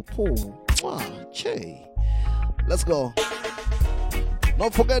mademo supo. Che. Let's go.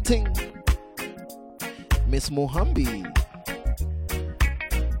 Not forgetting Miss Mohambi.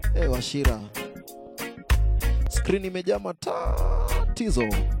 Washira. Screen imejaa matatizo.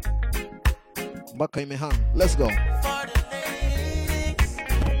 Mpaka imehang. Let's go.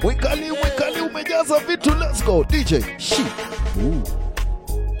 Wikali umejaza vitu. Let's go. DJ. She. Ooh.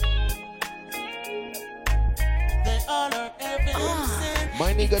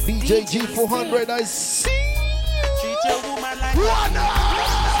 My nigga DJ G400, I see you. Treat your woman like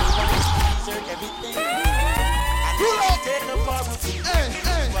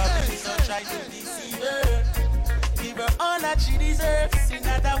give her all that she deserves. In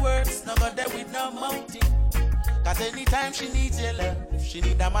other words, no go there with no mountain. Cause anytime she needs your love, she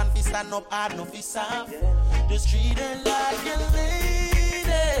need a man to stand up hard, no fi soft. Just treat her like a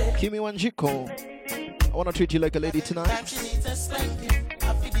lady. Kimi Wanjiko, I wanna treat you like a lady tonight. She needs a spanking.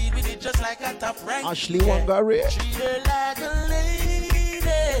 I fi deal with it just like a top rank. Ashley Wangari. Treat her like a lady.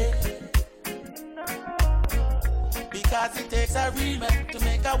 Because it takes a real man to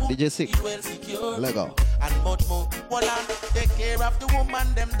make a woman DJ Sick. feel well secure. Lego. And much more. Well, and take care of the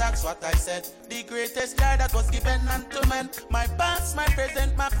woman, them, that's what I said. The greatest guy that was given unto men. My past, my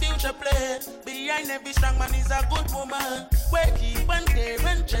present, my future play. Behind every strong man is a good woman. Where keep and care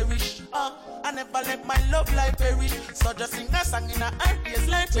and cherish. I never let my love life perish. So just sing a song in a heart, yes,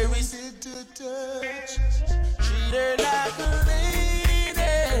 like perish. Treat her like a lady.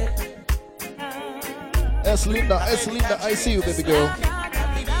 S. Linda, I see you, baby girl.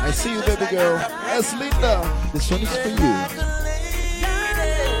 I see you, baby girl. S. Linda, this one is for you.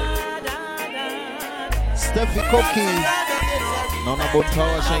 Steffi Koki. Nona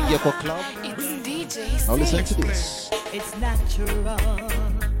Bontawa shaingia kwa club. It's DJ Now listen to Stick. this. It's natural,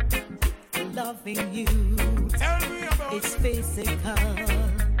 loving you. It's physical,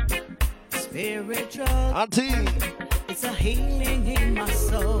 spiritual. Auntie. It's a healing in my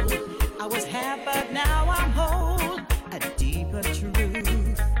soul. I was half, but now I'm whole. A deeper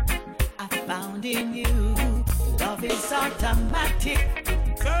truth I found in you. Love is automatic.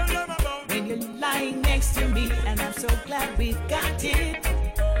 When you're lying next to me, and I'm so glad we've got it.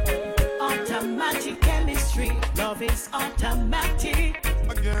 Automatic chemistry. Love is automatic.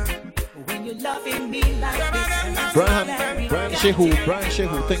 When you're loving me like this, and I'm so glad we've Brian got Shehu, it. Brian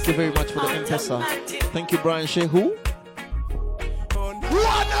Shehu, thank you very much for the M-Pesa. Thank you, Brian Shehu.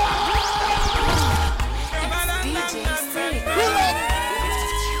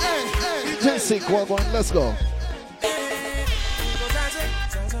 DJ Sick, Wagwan, let's go.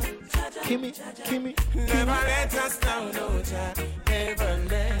 Kimmy. Never let us down, no child. Never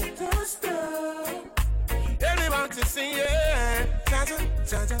let us down. Everyone to sing, yeah.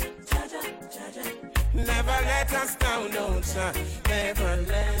 Never let us down, no child. Never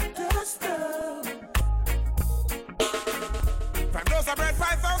let us down. From those I bred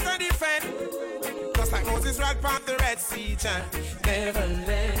 5,000 defend. Just like Moses right past the Red Sea, child. Never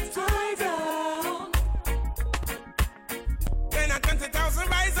let us down. 10 or 20,000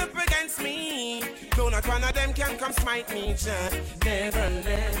 rise up against me. Though not one of them can come smite me, child. Never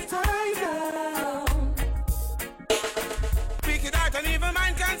let I down. Wicked heart and evil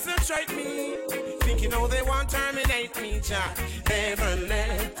mind concentrate me. Thinking how they want to terminate me, child. Never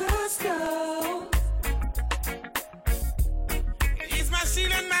let us down. He's my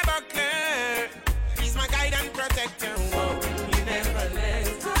shield and my buckler. He's my guide and protector. Whoa. He never let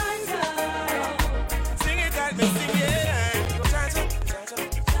us down. Sing it like me, sing it.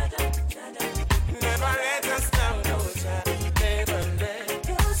 Never let us down, no child. Never let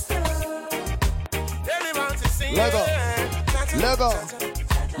us down. Everyone to sing Lego. Lego.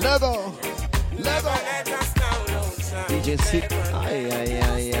 Lego. Never let us down, no child. DJ Sick. Ay.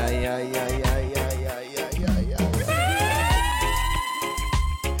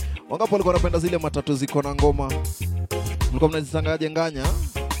 Wangapo walikuwa wanapenda zile matatu ziko na ngoma. Mlikuwa mnazitangaje nganya?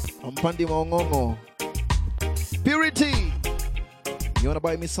 Ampandi maongongo. Purity. You wanna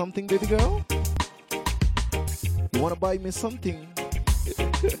buy me something, baby girl? You wanna buy me something?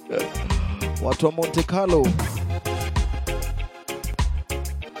 Watu wa Monte Carlo.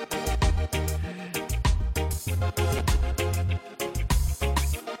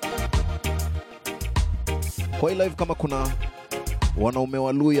 Kwa hii live kama kuna wanaume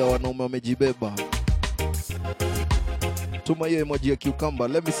waluya, wanaume wamejibeba, tuma hiyo emoji ya cucumber.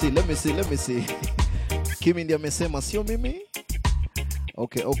 Let me see. Kimi ndiye amesema, sio mimi?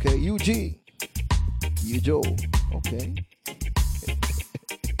 Okay. Ujo. Okay.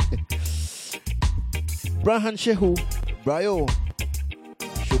 Brian Shehu. Brayo.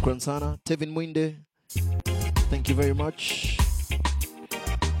 Shukran sana. Tevin Mwinde, thank you very much.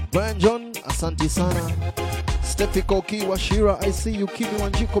 Brian John, asante sana. Steffi Koki, Washira, I see you. Kimi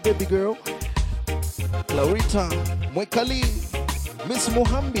Wanjiko, baby girl. Laurita, Mwekali, Miss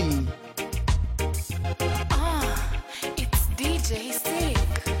Muhambi. It's DJ Stick.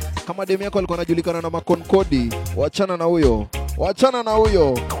 Kama demu yako alikuwa anajulikana na Makonkodi, wachana na huyo. Wachana na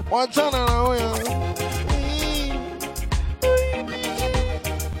huyo. Wachana na huyo.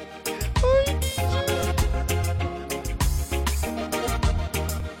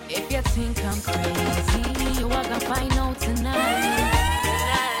 If you think I'm crazy, you are gonna find out tonight.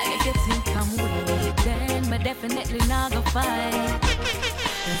 If you think I'm weak, then I definitely not gonna fight.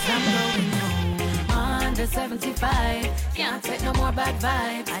 Cause I'm going home on the 75. Can't take no more bad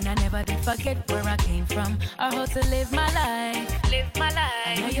vibes. And I never did forget where I came from or how to live my life. Live my life.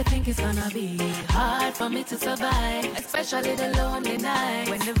 I know you think it's gonna be hard for me to survive, especially the lonely night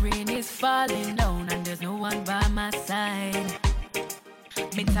when the rain is falling down and there's no one by my side.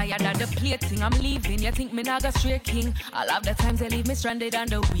 Me tired of the plating, I'm leaving. You think me not go straight king? All of the times they leave me stranded on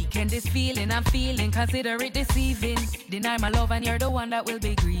the weekend. This feeling I'm feeling, consider it deceiving. Deny my love and you're the one that will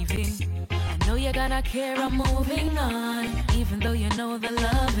be grieving. I know you're gonna care, I'm moving on, even though you know the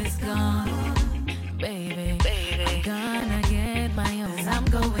love is gone. Baby, I'm gonna get my own. I'm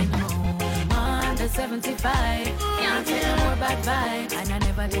going home on the 75. Can't take no more bad vibes. And I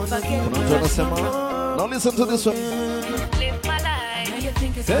never did forget where I came from. Now listen to this one. Live my life. You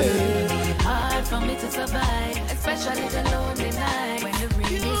think it's gonna be hard for me to survive, especially the lonely night when the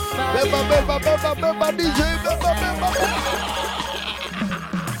rain is falling. Beba, DJ, beba.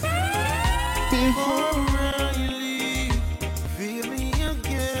 Before I leave, feel me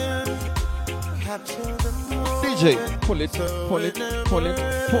again. Capture the moment. DJ, pull it.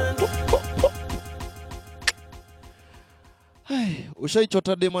 Hey,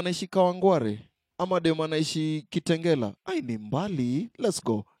 ushaichota dema anaishi Kawangware ama dema anaishi Kitengela? Ai, ni mbali. Let's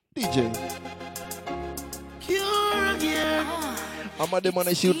go. DJ. Cure again. Ama dema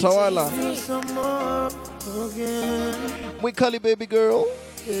anaishi Utawala. Do some more again. Mwikali baby girl.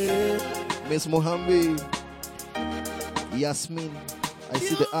 Miss Muhambi. Yasmin. I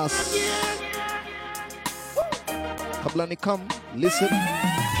see the ass. Kabla ni come, listen.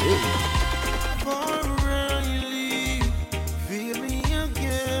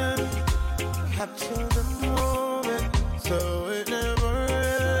 Capture the moment so it never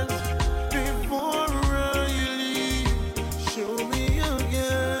ends. Before I leave, show me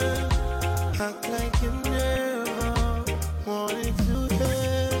again. Act like you never wanted to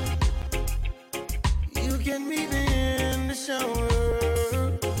end. You can meet me in the shower.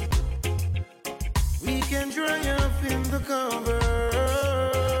 We can dry up in the covers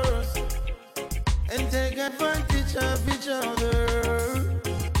and take advantage of each other.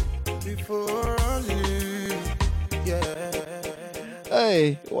 Before I leave, yeah.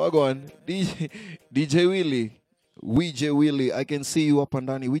 Hey, wagwan. DJ Willy. WJ Willy, I can see you up and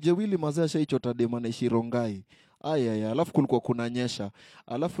down. WJ Willy mazee ashaichota dema anaishi Rongai. Aya, alafu kulikuwa kunanyesha.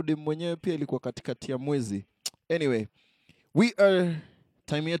 Alafu demu mwenyewe pia ilikuwa katikati ya mwezi. Anyway, we are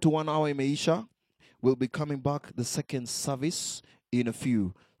time yetu 1 hour imeisha. We'll be coming back the second service in a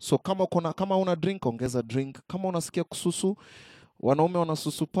few. So kama una drink, ongeza drink. Kama unasikia kususu, wanaume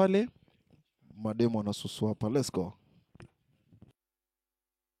wanasusu pale, mademu wanasusu hapa. Let's go.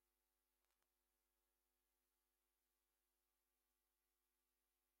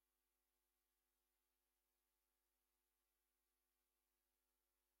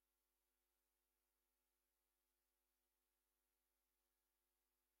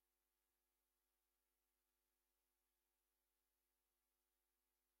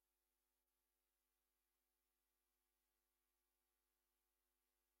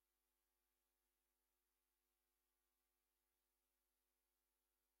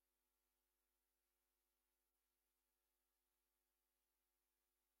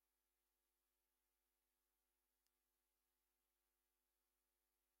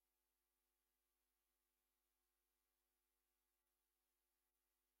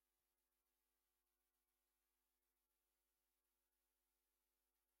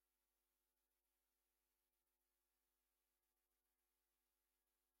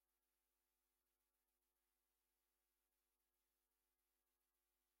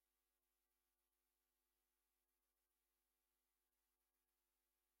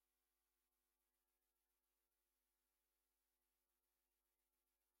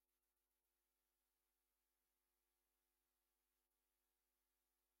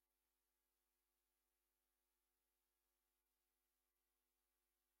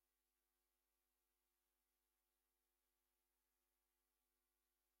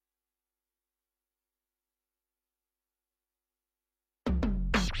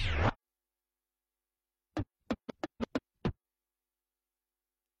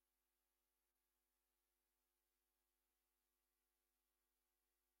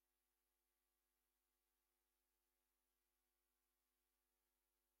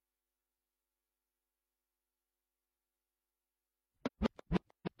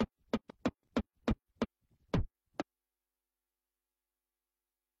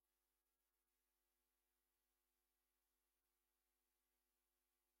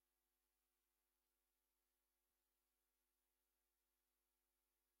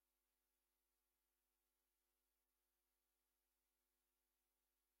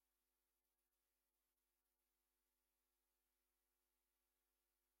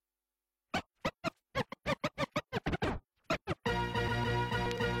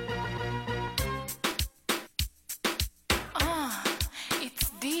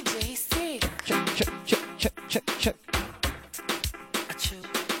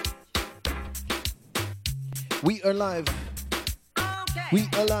 alive. We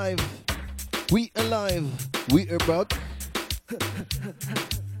alive. We alive. We are back.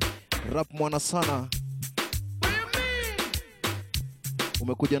 Rap mwana sana.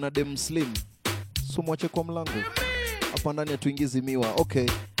 Umekuja na dem slim. Sumwache kwa mlango. Hapa ndani atuingizi miwa. Okay.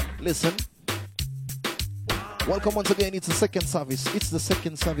 Listen. Welcome once again. It's the second service. It's the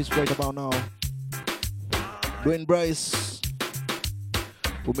second service right about now. Dwayne Bryce.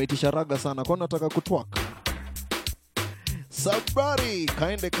 Umeitisha raga sana. Kwa nataka kutwak. Somebody.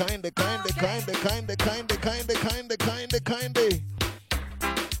 Kinde.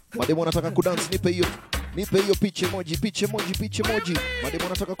 Mademo nataka kudance. Nipe hiyo pitch emoji. Mademo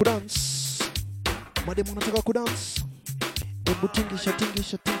nataka kudance. Ebu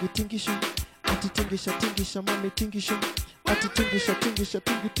tingisha. Ati tingisha, mami tingisha. Ati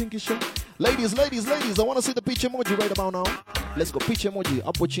tingisha. Ladies, I want to see the pitch emoji right about now. Let's go, pitch emoji,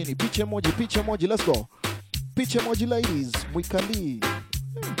 hapo chini. Pitch emoji, let's go. Pitch emoji, ladies. Mwikali.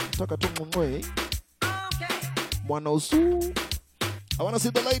 Taka tumungwe. Mwana usu. I want to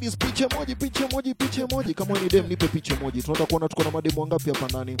see the ladies. Pitch emoji. Kama ni dem, nipe pitch emoji. Tunataka kuona tuko na mademu wangapi hapa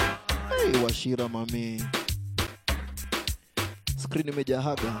ndani. Hey, Washira mami. Screen imejaa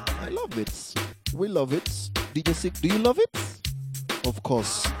haga. I love it. We love it. DJ Sick, do you love it? Of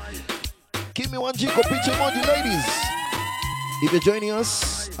course. Give me one jiko pitch emoji, ladies. If you're joining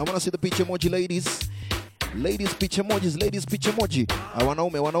us, I want to see the pitch emoji, ladies. Ladies pitch emoji.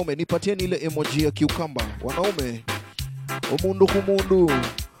 Wanaume, nipatieni ile emoji ya cucumber. Wanaume. Omundu kumundu.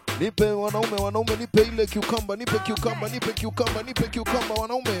 Nipe wanaume, nipe ile cucumber, nipe cucumber.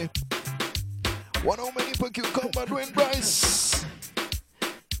 Wanaume, nipe cucumber. Dwayne Bryce.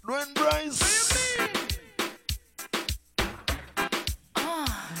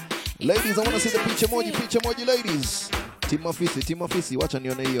 Ladies, I want to see the pitch emoji, ladies. Timafisi, wacha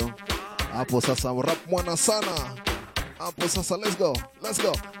nione hiyo. Hapo sasa rap mwana sana. Hapo sasa, let's go. This is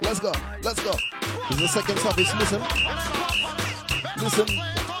the second service. Listen.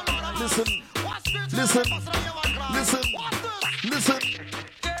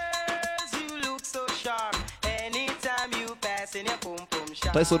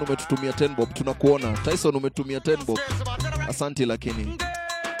 Tyson umetutumia 10 bob, tunakuona. Tyson umetumia 10 bob. Asante lakini.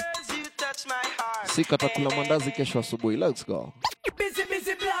 Sika takula mandazi kesho asubuhi. Let's go. Busy,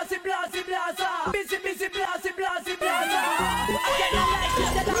 blasi, blaza. Busy, blaza. I get like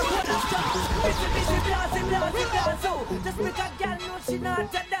this, that I wanna stop. Busy, blasi, blaza. Just make a girl know she not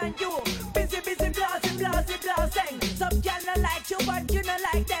hotter than you. Busy, blasi, blaza. Some girl not like you, but you not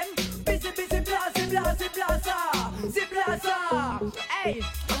like them. Busy, blasi, blaza. Blaza. Hey,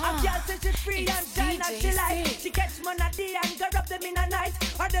 a girl says she's free and shine and she like. She catch money and go rub them in a night.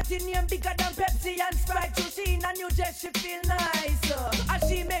 Her dirty name bigger than Pepsi and Sprite. So she in a new dress, she feel nice. As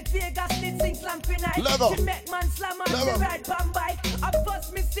she make Vegas lit sing slam for night. She make man slam and she ride pan bike. Up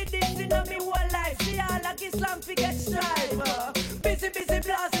first me see this in a me whole life. She all like Islam fi get stripe. Busy,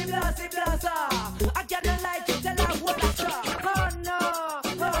 blaza. I cannot like you tell her what I saw. Oh no.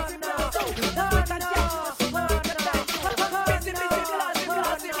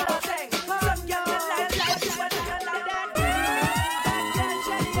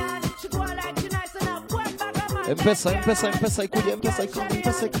 Mpesa ikuja, mpesa come.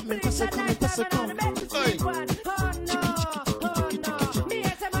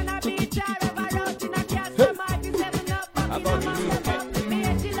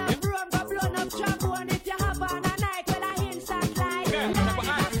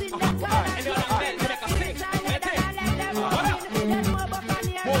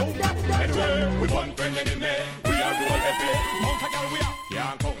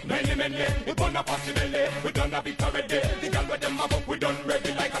 We burn a party belly, we done a bit already. The girl with them up, we done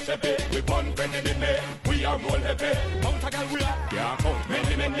ready like a chevy. We burn friendly belly, we are roll heavy. Mount a girl we are, yeah, count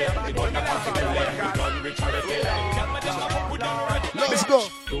many. We burn a party belly, we done rich already. The girl with them up, we done ready. Let's go.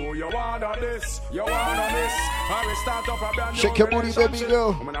 Do you wanna this? You wanna this? I start up a brand new shake your booty, baby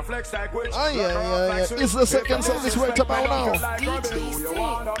girl. I'm gonna flex like witch. Yeah. It's the second service right about now. Do you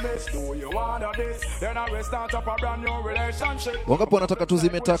wanna this? Do you wanna this? Then I will start up a brand new relationship. Wangapi wanataka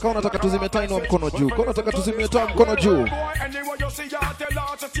tuzimeta? Kama unataka tuzimeta inua mkono juu. Kama unataka tuzimeta mkono juu.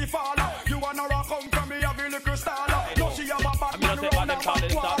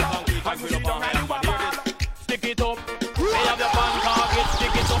 Stick it up. Hey, have your fan target,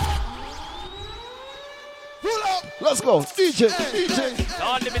 stick it up. Pull up. Let's go. DJ.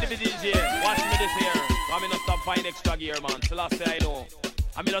 Don't let me be DJ. Watch me this here. I'm gonna stop fine extra gear, man. So last say I know.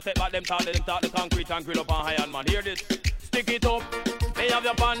 I'm gonna take back them talk the concrete and grill up on high man. Hear this. Stick it up. They have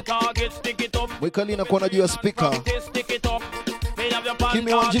your fan target, stick it up. Mwikali na kuona juu ya speaker. Stick it up. Give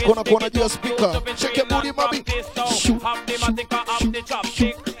me one jiko na kuona juu ya speaker. Shake your booty, mommy. Shoot,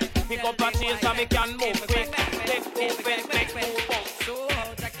 shoot. Pick up a chase so we can move quick. So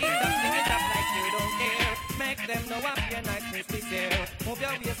Jackita, fling it up like you don't care. Make them know up your night crispy sale. Move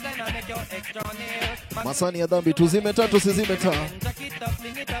your waistline and make your extra nail. Masani ya dhambi tuzime taa tusizime taa. Jackita,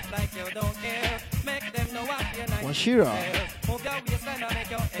 fling it up like you don't care. Make them know up your night Washira. Move your waistline and make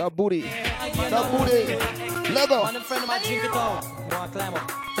your That booty. That booty. Let go. On the friend of my drink it out. Wanna climb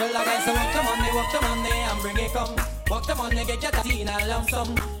up. Tell the guys to walk the money and bring it come. Walk the money, get your teen and lump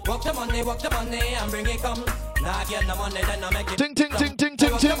sum. Walk the money and bring it come. Nah, get the money, then I make it. Ting, ting, ting, ting,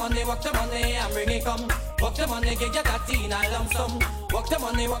 ting, ting. Walk the money and bring it come. Walk the money, get your teen and lump sum. Walk the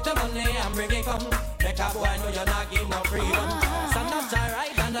money and bring it come. Make a boy know you're not giving no freedom. Stand up, try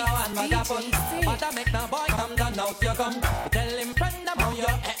right and the one bag of fun. But I make the boy come down, now you come. Tell him friend them how your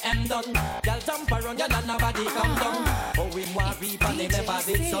AM done. Y'all jump around, you and nobody come down. Oh, we want reap and they never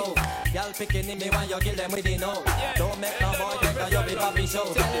did so. Y'all picking in me when you kill them with the no. Don't make no boy think that you be Bobby show.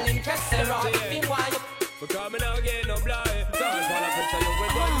 Tell him press the rock, if why you. We're coming out again, no blind. Don't fall up into you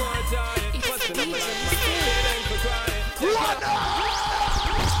with one more time. What's the number like my feeling for crying?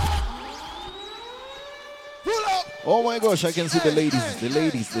 Oh my gosh, I can see the ladies.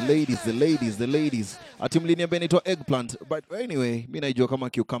 Atimlinia Benito eggplant. But anyway, mina ijua kama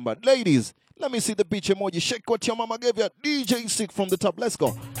cucumber. Ladies, let me see the beach emoji. Shake what your mama gave you. DJ Sick from the top. Let's go.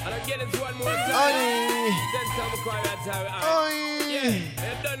 And again, it's one more time. Then some cry that time. Yeah,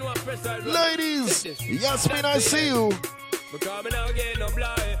 they've done one press. Ladies, Yasmin, I see you. We're coming out again, no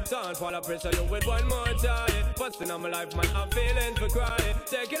blind. Don't fall up pressure you with one more time. Busting on my life, man, I'm feeling for crying.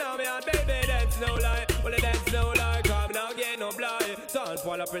 Taking on me out, baby, that's no lie. Well, that's no lie. Coming out again, no blind. Don't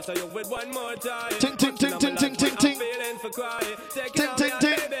fall up pressure you with one more time. Ting, ting, ting, ting, ting, ting, ting. Feeling for crying. Taking on me out,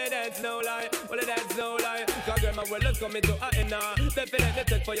 baby, that's no lie. Well, that's no lie. Cause girl, my world is coming to a end now. Definitely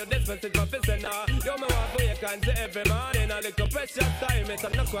take for your distance, it's my business now. You're my one for your can't say every morning. I look a precious time, it's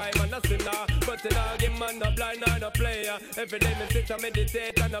not crime, I'm not sinner. But in all game, man, not blind, not a player. Every day me sit and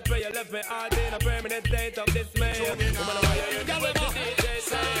meditate and I pray. You left me heart in a permanent state of dismay. Woman, why you hear what the DJ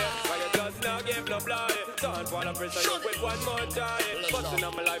say? Why you just not give no blood? Don't fall and pressure you with one more time. Busting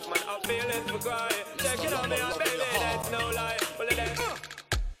on my life, man, I'm feeling for crying. Taking on me, and baby, that's no lie. Well, that's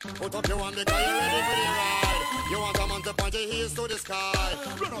put up your one because you're ready for the ride. You want a man to point your heels to the sky.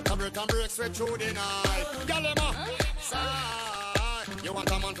 Run out a brick and break straight through the night. Galema, side. You want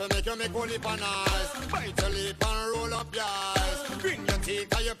a man to make you make one lip and eyes. Bite your lip and roll up your eyes. Bring your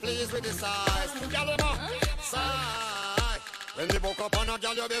teeth and you pleased with the size. Galema, side. When they woke up on a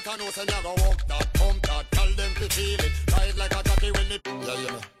gal, you better know say you go walk that, pump that. Tell them to feel it. Ride like a jockey when they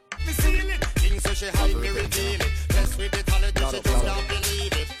me seal it. Things so she hide me reveal it. Blessed with the talent, she just can't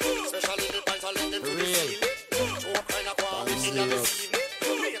believe it. Especially the pints I let them to feel it. Oh, kind of quality in the receive it.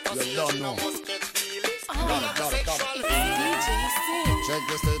 You don't know. Check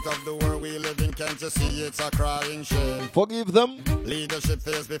the state of the world we live in, can't you see it's a crying shame? Forgive them. Leadership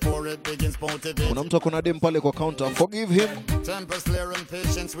fails before it begins motivating. Kuna mtu akona dem pale kwa counter. Forgive him. Tempers clear and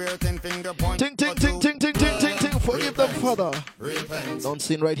patience, we're 10 finger point. Ting, ting, ting, ting, ting, ting, ting, ting. Forgive them, Father. Repent. Don't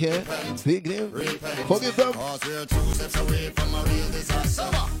sin right here. Forgive them. Forgive them. Cause we're 2 steps away from a real disaster.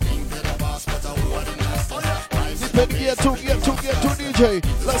 Think to the boss, but I want the master. Depend gear 2, DJ.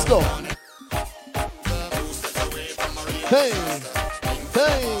 Let's go. Hey,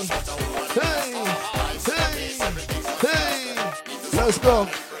 hey, hey, hey, hey. Let's go.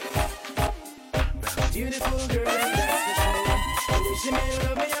 Beautiful girl, that's for sure. She made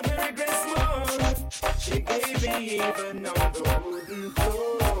love me a very grace more. She gave me even on the wooden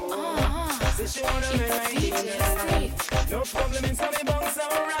floor. Said she wanna marry me. No problem in some bones,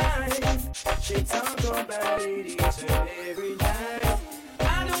 alright. She talk about it each and every night. I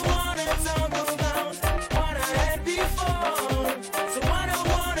don't wanna talk about what I had before. So what I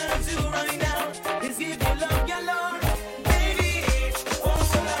wanna do right now is give you love, your love. Baby, oh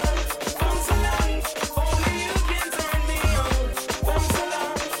so long, only you can turn me on. Oh so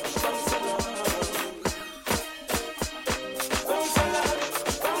long,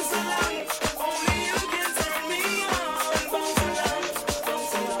 only you can turn me on.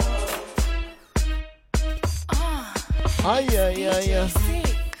 Ay, ay, ay, ay.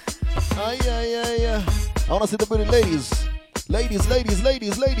 Ay, ay, ay, ay. I wanna see the pretty ladies.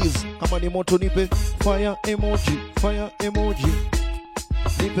 Ladies. Kama ni moto nipe fire emoji.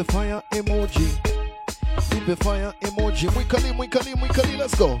 Nipe fire emoji. Mwikali,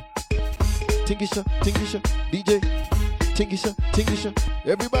 let's go. Tingisha, DJ. Tingisha.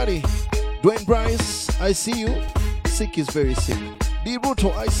 Everybody. Dwayne Bryce, I see you. Sick is very sick. D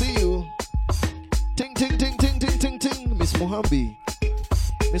Ruto, I see you. Ting. Miss Muhambi.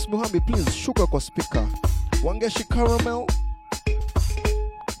 Miss Muhambi, please, shuka kwa speaker. Wangeshi caramel.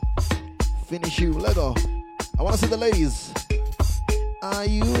 Finish you, Lego. I want to see the ladies. Are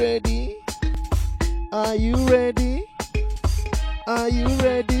you ready? Are you ready? Are you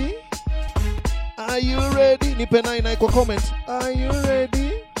ready? Are you ready? Nipe 99 kwa comment. Are you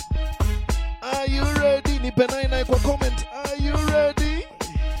ready? Are you ready? Nipe 99 kwa comment. Are you ready?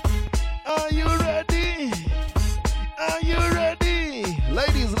 Are you ready? Are you ready?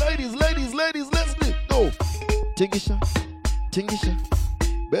 Ladies, let's go. Tingisha, tingisha,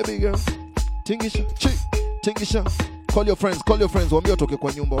 baby girl, tingisha, tingisha. Call your friends. Wambia toke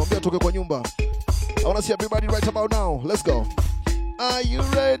kwa nyumba. I want to see everybody right about now. Let's go. Are you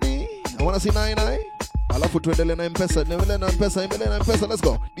ready? I want to see 99. Alafu tuendelee na M-Pesa. Let's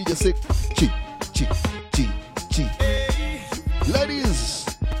go. DJ Sick. Chi. Ladies.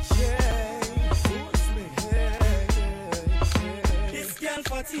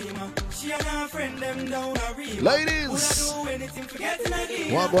 Fatima, she and her friend them down a real. Ladies, do anything to get in a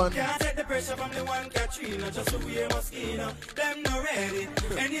Wagwan. Can't take the pressure from the one Katrina, just to wear mosquito. Them not ready.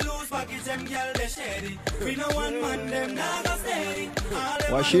 Any loose package, them girl they shady. We no one man, them not go steady.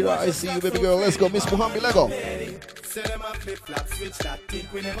 Washira, I see you, baby girl. Let's go, Miss Muhammad. Lego. Say them a flip flop, switch that thing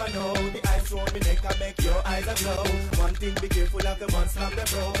we never know. The eyes round me neck and make your eyes a glow. One thing be careful of the one slam the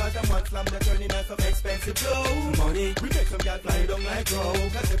bro, cause the one slam the turning out some expensive blow. Money, we make some girl fly down like row.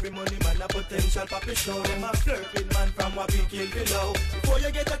 Cause every money man a potential papi show. Them a flirt with man from what we kill below. Before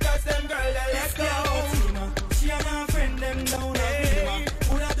you get a touch them girl, let's go. She and her friend them down a Rima.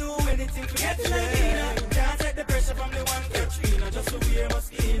 Woulda do anything to get in a Nina. Can't take the pressure from the one Katrina, just to wear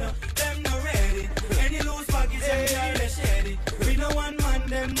mosquito. Them not ready. Any loose baggage them girl they shady. We no one man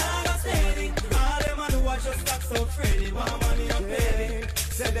them not go steady. All them a do a just act so Freddy. Want money and petty.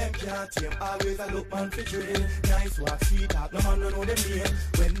 Say them can't tame, always a look man for drill. Nice walk, sweet talk, no man no know them name.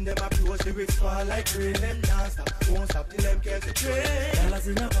 When them approach, the bricks fall like rain. Them not stop, won't stop till them catch the train. Dollars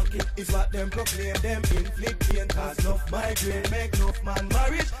in a pocket is what them proclaim. Them inflict pain, cause enough migraine. Make enough man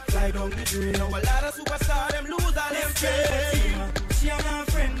marriage, fly down the drain. Now a lot of superstar, them lose all them fame. She and her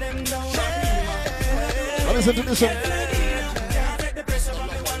friend, them down the Rima. Now listen to this one.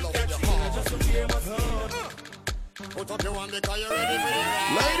 Put up your one because you're ready for the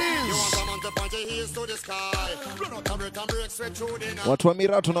ride. Ladies. You want someone to point your heels to the sky. Run out and break straight through the night. Watu wa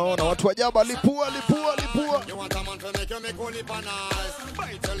Mira tunaona, watu wa Jaba lipua. You want someone to make you make one lip and eyes.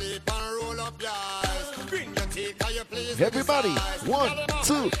 Bite your lip and roll up your eyes. Bring your teeth, can you please? Everybody, 1,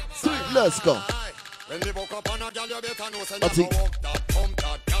 2, 3, let's go. When they woke up on a gal, you better know. Say That's you it. walk that, pump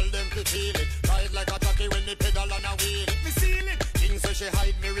that, gal them to feel it. Ride like a jockey when they pedal on a wheel. Me seal it. Things so she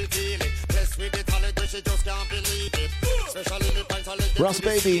hide, me reveal it. Blessed with the talent, but she just can't believe it. Especially me pants, I let them Ross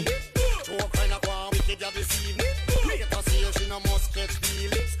baby. Choke kind of one wicked, you deceive me. Later see you, she no must catch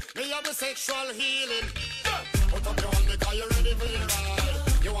feelings. Me have the sexual healing. Put up your hand because you're ready for your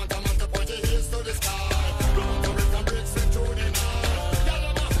ride. You want a man to point your heels to the sky. Run to it and break straight through the night.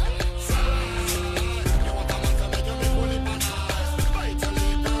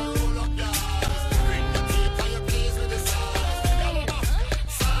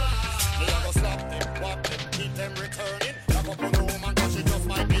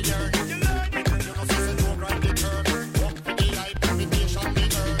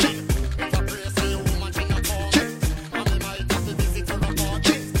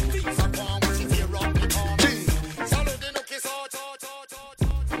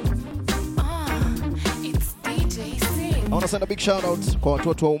 I want to send a big shout out kwa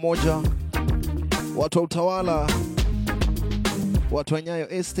watu wa Umoja, watu wa Utawala, watu wa Nyayo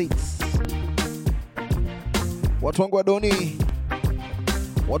Estates, watu wangu wa Doni,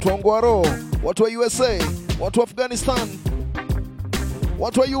 watu wangu wa Ro, watu wa USA, watu wa Afghanistan,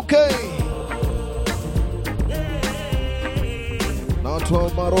 watu wa UK, na watu wa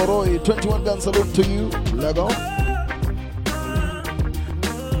Maroroi. 21 gun salute to you. Lego.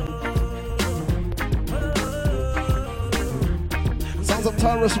 Sounds of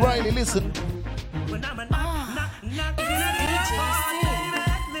Tyrus Riley, listen.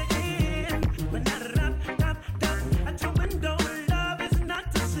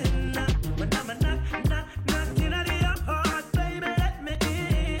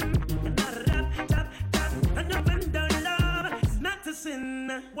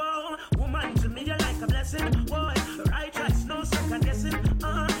 Whoa, woman, to me you're like a blessing. Boy, right choice, no second guessing.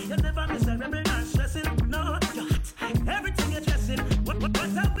 You never miss a rebel, not stressing. No, you're hot. Everything you're dressing. What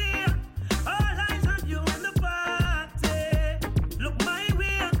a way. All eyes on you in the party. Look my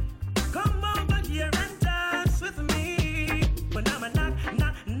way. Come over here and dance with me. When I'm a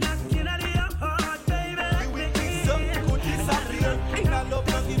knocking at your heart, baby. Let me in.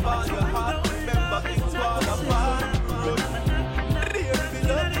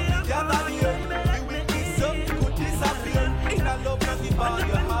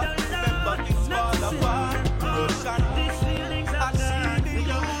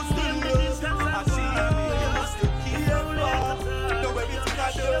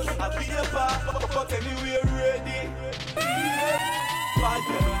 paper, but anyway ready. Fire,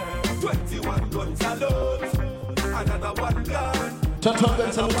 21 guns alone, another one gun. 21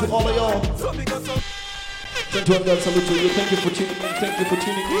 gun salute to all of y'all. 21 gun salute to you. Thank you for tuning in. Thank you for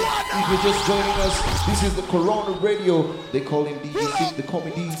tuning in. If you're just joining us, this is the Corona Radio. They call him DJ Sick. They call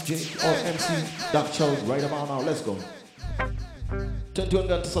me DJ or MC Dark Child right about now. Let's go. 21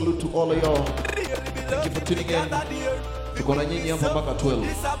 gun salute to all of y'all. Thank you for tuning in. Tuko na nyinyi hapa mpaka 12.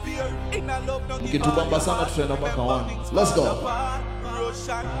 Mkitubamba sana tutaenda mpaka 1. Let's go.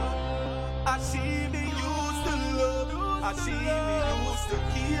 I see me used to love, I see me used to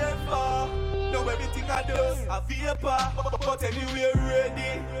care for. Know everything I do, I vapor, but anyway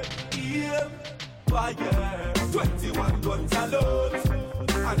ready. Yeah, fire, 21 guns alone,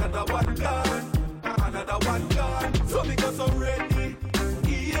 another one gun, another one gun. So me go so ready.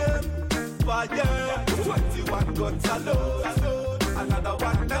 Yeah, fire, 21 guns alone, another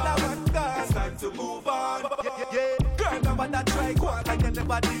one gun. It's time to move on. Yeah. Girl, remember that try go on and you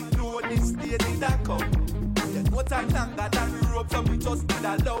never did know this lady that come. You know time longer than rope, so we just did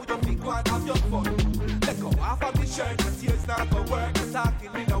allow you to go and have your fun. Let go off of the shirt, the tears not go work.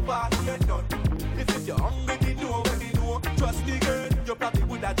 Talking in the water, you're done. If you're hungry, you know when you know. Trust me, girl, you probably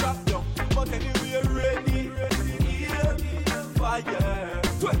would have dropped down. But anyway, ready, yeah, fire,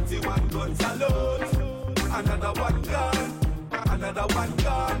 21 guns alone, another one gun, another one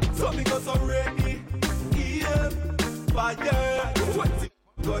gun. So me go so ready, yeah, fire, 20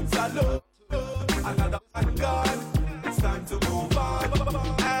 guns alone, another one gun. It's time to move on.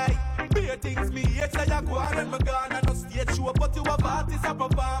 Hey, be things me yes I go on and my gun and no stage show, but you have artists a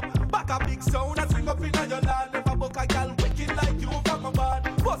perform. Back a big sound and swing up in your land. Never book a girl wicked like you from a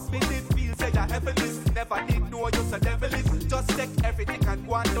man. Bust me did feel say you're heavenly. Never did know you so devilish. Just take everything and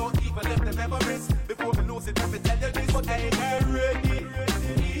go and don't even let the memories. Before we lose it, let me tell you this. But hey, ready,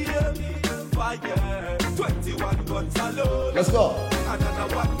 yeah, fire, 21 guns alone. Let's go.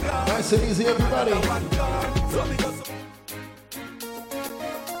 Another one gun. Nice and easy, everybody.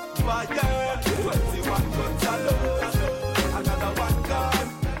 Fire, 21 guns alone, another one gun.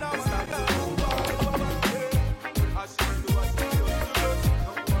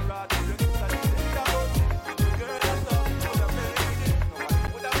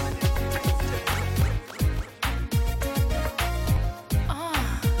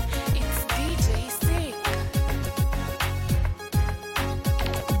 It's DJ Sick.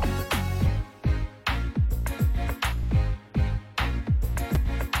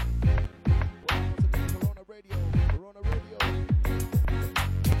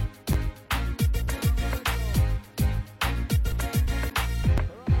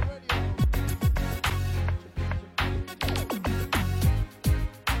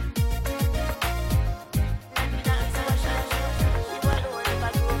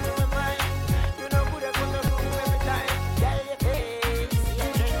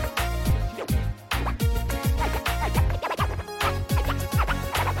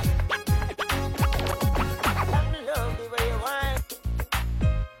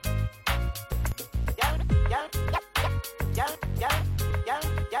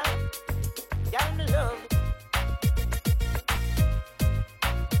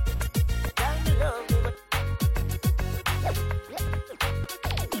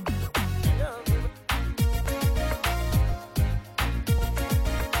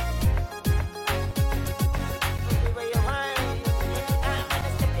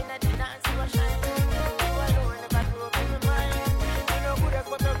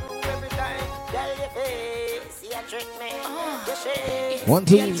 One,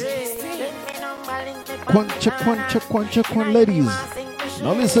 two. One, check, ladies.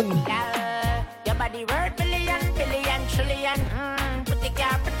 Now listen. Your body worth billion, trillion. Put the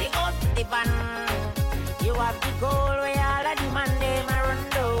car, put the house, put the van. You have the goal where all of the man they ma run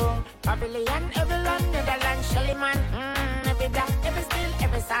down. Pavilion, every London, Netherlands, Shaliman. Every black, every steel,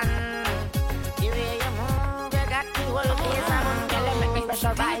 every sun. The way you move, you got the whole place on. Girl, you make me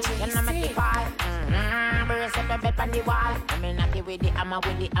special right, you know make me fall. Brace up and on the wall. Let me knock it with the hammer,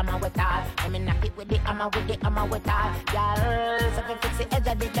 with all. Let me knock it with the hammer, with all. Y'all, so if fix the edge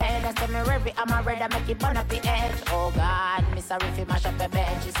of the bed, I say me ready, I'm ready, make it burn up the edge. Oh God, me sorry if you mash up your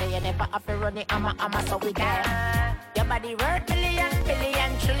bed. She say you never have to run the hammer, so we dead. Your body worth billion,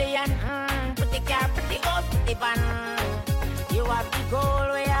 trillion. Put the car, put the house, put the van. You have the goal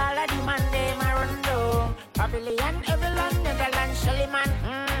where all of the man they ma run down. Pavilion, every London, Netherlands, Shaliman.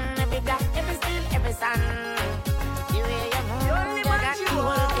 Every black, every steel, every sun. The way you move, you got the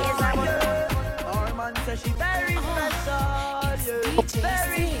whole place on. Our man says she very special,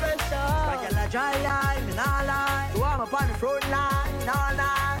 very special. Like a dry line, me nah lie. You want me on the front line, all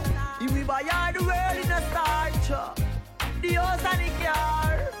night. The house and the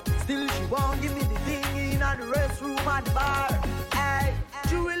car. Still she won't give me the thing in the restroom and the bar. Hey,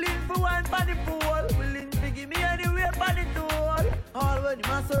 she willing for one for the pool, willing to give me anywhere for the tool. All when him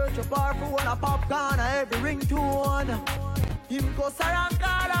a search a bar for one a popcorn a every ringtone. Him go around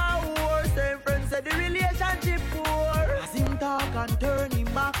call a whore. Same friend said the relationship poor. As him talk and turn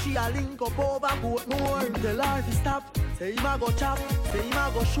him back, she a link up over Portmore. Him tell her to stop. Say him a go chop, say him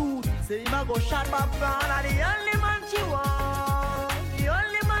a go shoot, say him a go shot popcorn. And the only man she want, the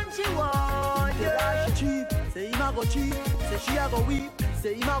only man she want. Yeah, she cheap, say him a go cheap, say she a go weep,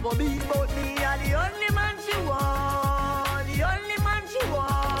 say him a go beat. But me a the only man she want, the only man she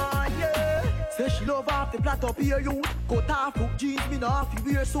want. Yeah, say she love off the flat up here youth. Cut off hook jeans, me no have to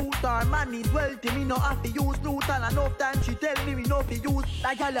wear suit. Her man is wealthy, me no have to use Newton. Enough time she tell me no fi use.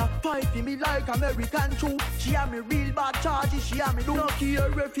 That gal a fight for me like American true. She have me real bad charges, she have me do. No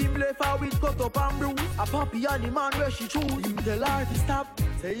care if him left her with cut up and bruise. A puppy and the man where she choose. Him tell her to stop,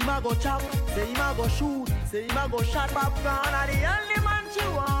 say him a go chop, say him a go shoot, say him a go shot popcorn. And the only man she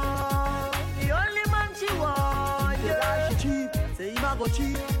want, the only man she want. Yeah, she cheap, say him a go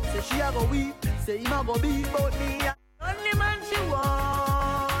cheap, say she a go weep, say him a go beat. But me the only man she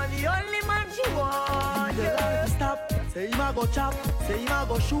want, the only man she want. Yeah, stop, say him a go chop, say him a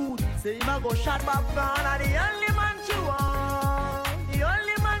go shoot, say him a go shot popcorn. And the only man she want, the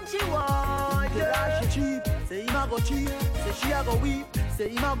only man she want. Yeah, she cheap, say him a go cheap, say she a go weep, say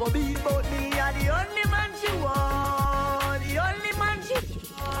him a go beat. But me the only man she want, the only man she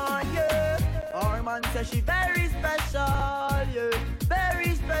want. Yeah, our man says she very special, yeah,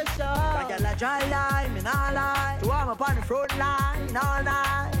 very special. That girl a dry line, me nah lie. To warm up on the front line all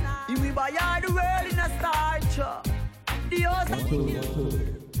night. If we buy all the world in a starch, the house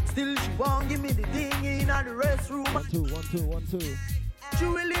still she won't give me the thing in the restroom. 1 2 1 2 She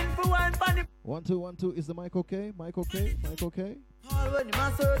willing for one for the 1 2 1 2. Is the mic okay? Mic okay? Mic okay? all when you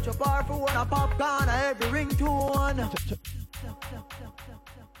must search a bar for one a popcorn a every ringtone.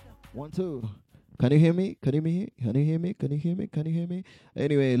 1 2. Can you hear me? Can you hear me? Can you hear me? Can you hear me? Can you hear me?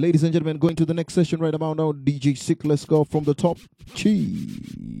 Anyway, ladies and gentlemen, going to the next session right about now. DJ Sick, let's go from the top. Cheese.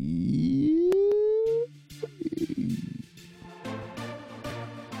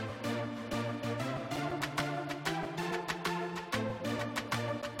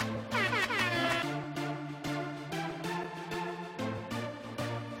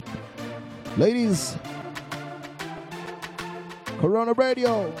 Ladies, Corona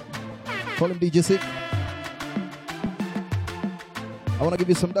Radio. Call him DJ Sick. I want to give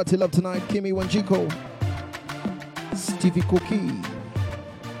you some dirty love tonight. Kimi Wanjiko, Stevie Cookie,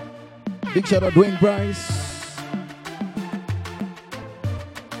 big shout out Dwayne Bryce,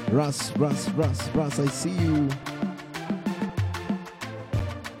 Russ, I see you.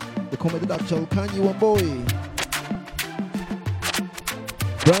 The comedy doctor, Kanye one boy.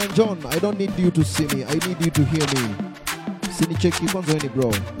 Brian John, I don't need you to see me. I need you to hear me. Sini check you on any bro.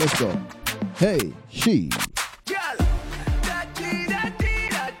 Let's go. Hey, she.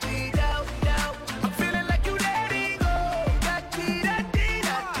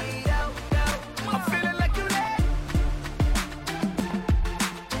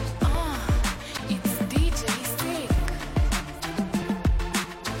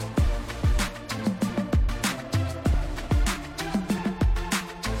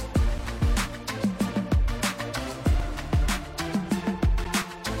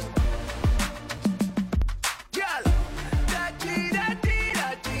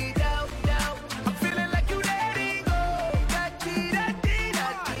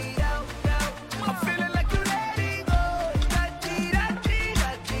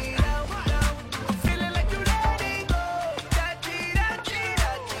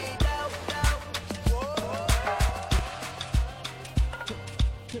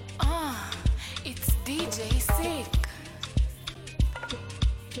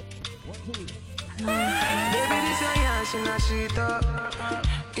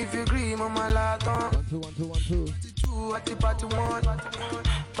 If you agree, mama laton. 1 2 1 2 1 2. At the party 1,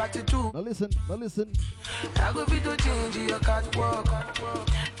 party 2. Now listen. I go be to change your catwalk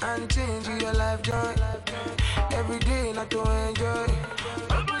and change your life joy. Every day not to enjoy.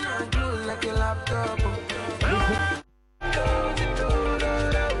 Open and close like a laptop.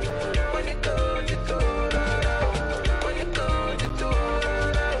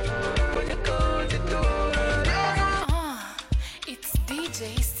 It's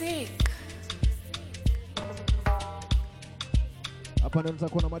DJ Sick. Hapa ndio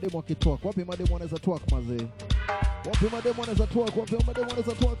mtakuwa na mademo akitwak. Wapi mademo wanaweza twak mazee? Wapi mademo wanaweza twak? Wapi mademo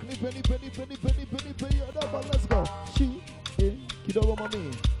wanaweza twak? Nipe hiyo double, let's go. She kidogo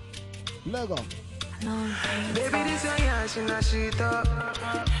mami. Lego. Baby, this your yash in a sheet up.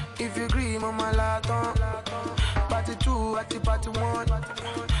 If you agree, mama laton. Party two, at the party one.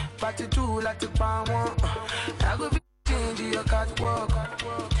 Party two, at the party one. I go be changing your catwalk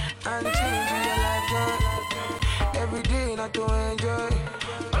and changing your life journey. Every day, not to enjoy.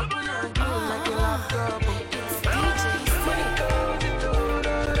 Open your door like a laptop.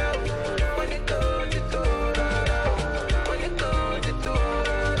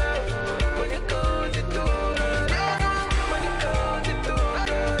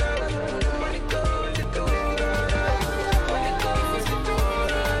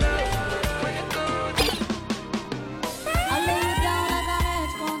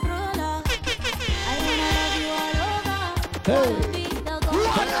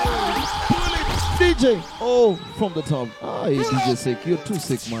 DJ, oh, from the top. Hey, DJ Sick, you're too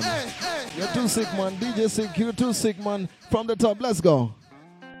sick, man. You're too sick, man. DJ Sick, you're too sick, man. From the top, let's go.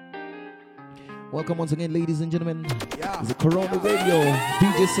 Welcome once again, ladies and gentlemen. It's a Corona Radio.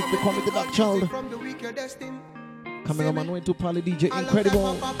 DJ Sick, they call me the Dark Child. Coming on my way to Pali DJ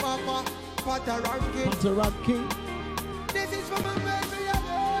Incredible. King.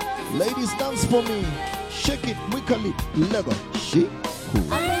 Ladies, dance for me. Shake it wickedly. Lego. She cool.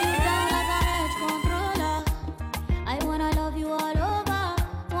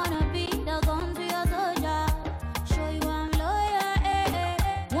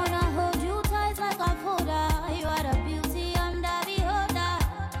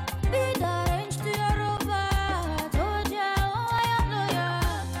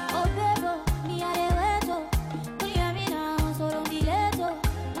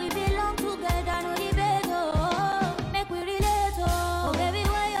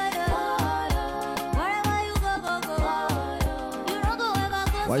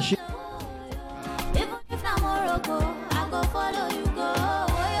 Why she? If I'm Morocco, I go follow you go.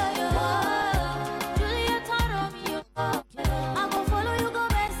 Juliet Romeo, I go follow you go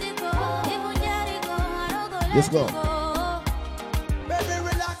Mexico. Even Jericho, I don't go. Let's go. Baby,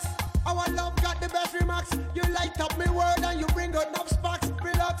 relax. Our love got the best remarks. You light up me world and you bring out enough sparks.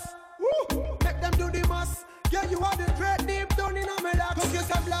 Relax. Woo. Make them do the most. Yeah, you are the dread deep down in a melody. Cook you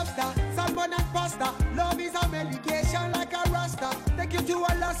some lobster, salmon and pasta. Love is a medication like a rasta. Take you to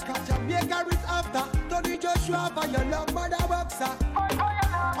Alaska, Jamaica is after. Tony Joshua for your love mother boxer.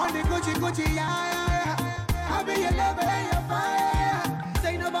 On the Gucci, yeah. I'll be your lover and your fire.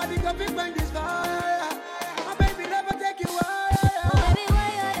 Say nobody can pick when this fire. My baby never take you out.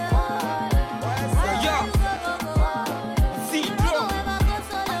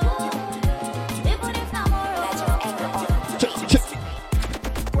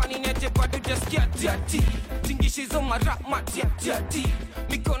 Tingishizo mara matia tia tia.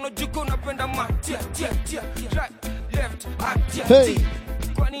 Mikono juko napenda matia tia tia. Right, left, atia tia.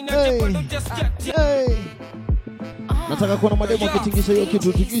 Kwani nje bado just tia. Nataka kuona mademo kitingisha hiyo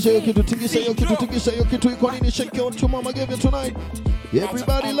kitu, tingisha hiyo kitu, tingisha hiyo kitu, tingisha hiyo kitu. Iko nini? Shake your to mama gave you tonight.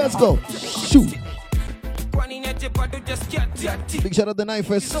 Everybody, let's go. Shoot. Big shout out the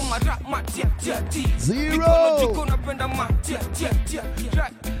Knifers. 0.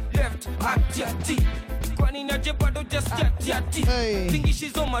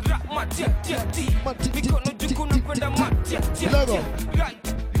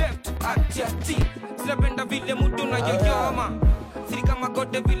 Sinapenda vile mudu na yoyoma. Siri kama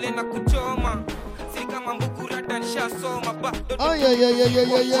gode vile na kuchoma. Siri kama mbukura danisha soma.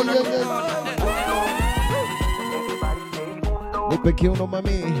 Nipe kiuno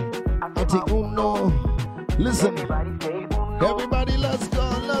mami, ati uno. Listen, everybody, let's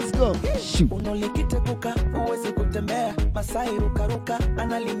go. Shoot. Unolikitepuka uwezi kutembea, Masai rukaruka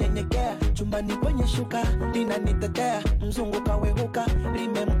analinyenyekea, chumbani kwenye shuka linanitetea, mzungu kawehuka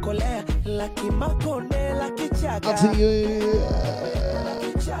limemkolea, laki makonde laki chaga,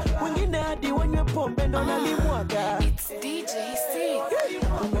 wengine hadi wenye pombe ndo nalimwaga. It's DJ C.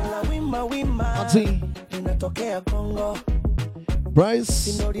 Wima wima ati linatokea Kongo.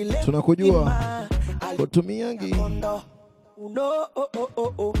 Bryce, tunakujua kutumiangi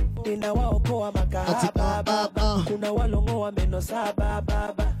ninawaokoa makahaba, kuna walongoa meno saba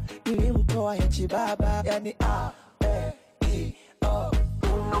baba, nilimtoa hechi baba, yani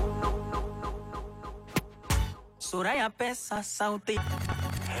sura ya pesa sauti.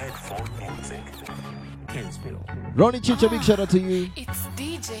 Headphone music. Ronnie Chicha, big shout out to you. It's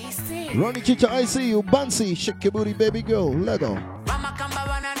DJ C. Ronnie Chicha, I see you. Bansi, shake your booty, baby girl. Lego. Rama kamba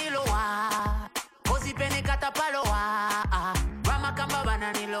bananiloa, kozi pene katapaloa. Rama kamba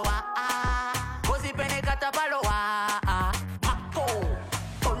bananiloa, kozi pene katapaloa. Mako,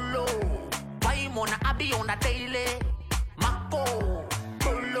 polo, waimona abi on a daily. Mako,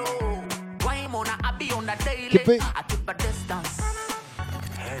 polo, waimona abi the daily. Keep it. I keep a distance.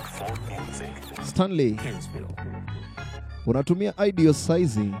 Headphone music. Stanley, unatumia ideal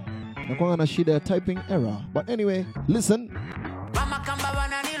sizing na kwanga na shida ya typing error. But anyway, listen. Ramakamba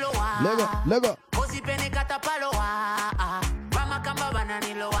bananilowa. Lega. Ozipene katapalowa. Ramakamba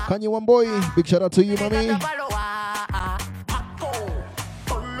bananilowa. Kanye Wamboi, big shout out to you, mommy. Mako,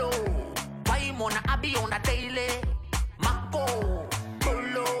 Polo, Waimona Abi on the daily. Mako,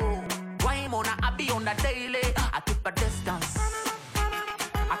 Polo, Waimona Abi on the daily. I keep a distance.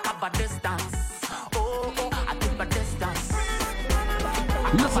 I cover distance. Oh, I keep a distance. I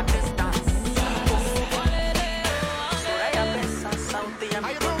cover distance.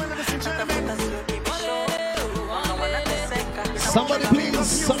 Somebody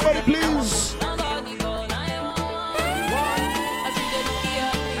please. And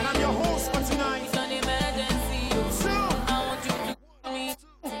I'm your host for tonight.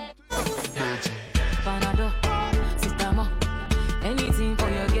 Panado, Sitamo. Anything for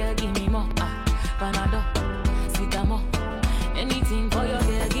your girl, give me more. Panado, Sitamo. Anything for your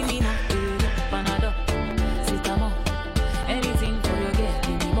girl, give me more. Panado, Sitamo. Anything for your girl,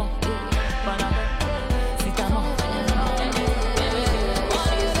 give me more. Panado, Sitamo.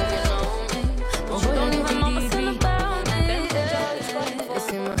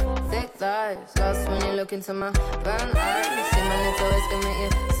 Lost when you look into my brown eyes. See my lips always can make you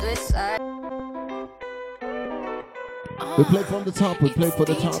switch sides. We play from the top. We play for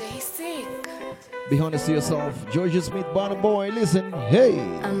the top. Be honest to yourself. Georgia Smith, Bonner Boy, listen. Hey.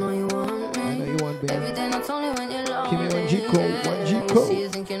 I know you want me. I know you want me. Every day, not only when you're lonely. Give me one G code. One G code. See you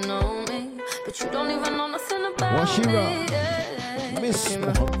think you know me, but you don't even know nothing about Washira. me. Miss See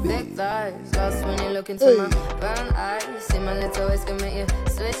my thick thighs, lost when you look into my brown eyes. See my lips always can make you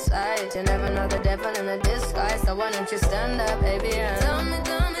switch sides. You never know the devil in a disguise, so why don't you stand up, baby? And tell me,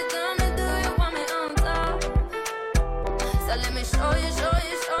 do you want me on top? So let me show you.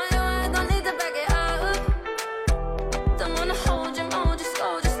 I don't need to back it up. Don't wanna hold you, mold you,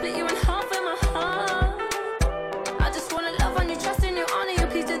 slow, just split you in half in my heart. I just wanna love on you, trust in you, honor you.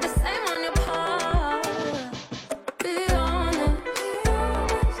 Please do the same on your part. Be honest,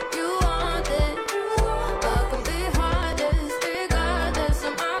 you want it. I can be hardest, regardless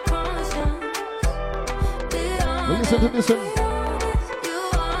of my conscience. Be honest, Listen to this one. you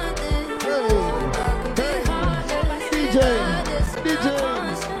want it.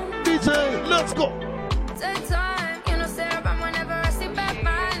 DJ, let's go. Take time, you know, Sarah, but whenever I see back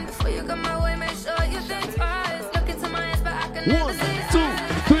mine, before you come my way, make sure you think twice. Look into my eyes, but I can never 1, see 2,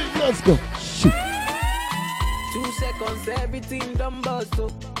 3, let's go. Shoot. 2 seconds, everything done bust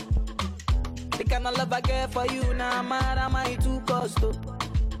up. The kind of love I get for you now, I'm mad, am I too cost up?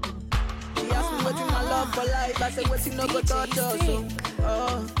 She asked me what's in my love for life, I said what's in no go touch us.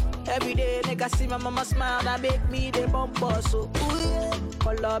 Oh, every day nigga see my mama smile, that make me the bump us. So, ooh yeah,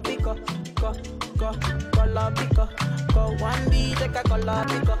 color pico, color pico, go one beat, take a color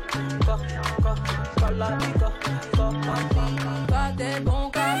pico, color pico, go one beat. Toi t'es bon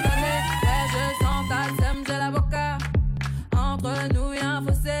qu'à planer, ouais je sens ta sème, j'ai l'avocat. Entre nous y'a un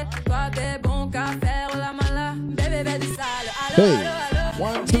fossé, toi t'es bon qu'à faire la mala. Bébé bébé du sale, allo Hey, allo allo. 1,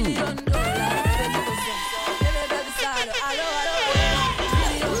 2. Million dollars, bébé du cochon. Bébé bébé du sale, allo allo allo.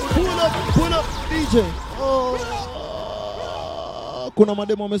 Pull up, DJ. Oh. Kuna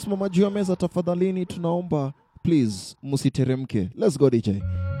mademo wamesimama juu ya meza, tafadhalini tunaomba please musiteremke. Let's go DJ.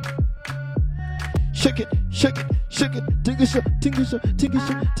 Shake it, tingisha,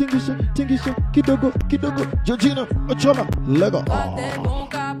 kidogo, Georgina, Ochola, Lego.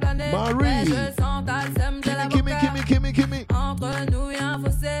 Marie, Kimi. Entre nous y'a un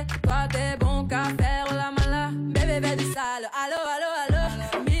fossé, toi t'es bon qu'à faire la mala. Bébé bébé du sale, allo allo allo.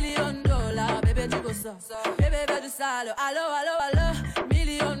 Million dollars, bébé tu go ça. Bébé bébé du sale, allo allo allo.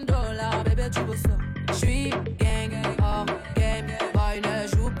 Million dollars, bébé tu go ça. J'suis gang, oh game, boy ne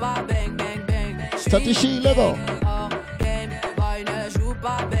joue pas bang bang bang. Statishi, Lego. Oh game, boy ne joue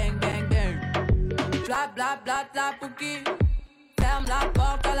pas bang bang bang. Bla bla bla bla pouki. Ferme la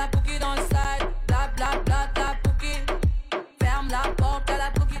porte à la pouki dans le side. Bla bla bla bla pouki. Ferme la porte à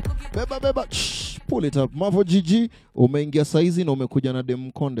la pouki pouki. Beba. Shh, pull it up. Mavo Gigi, umeingia saizi na umekuja na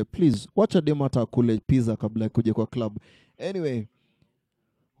dem konde. Please, wacha dem hata kule pizza kabla ya kuja kwa club. Anyway,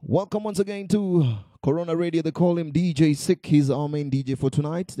 welcome once again to Corona Radio. They call him DJ Sick. He's our main DJ for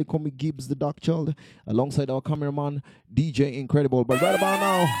tonight. They call me Gibbs the Dark Child, alongside our cameraman, DJ Incredible. But right about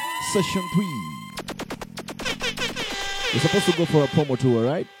now, session 3. We're supposed to go for a promo tour,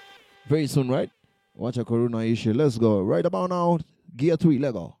 right? Very soon, right? Watch a Corona issue. Let's go. Right about now, Gear 3,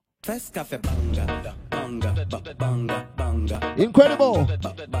 Lego. First cafe banga, Incredible.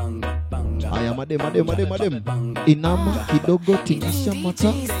 Aya madem. Inama kidogo tingisha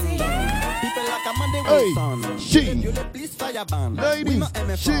mata. Hey, she. Ladies,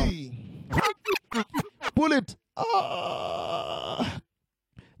 she. Pull it.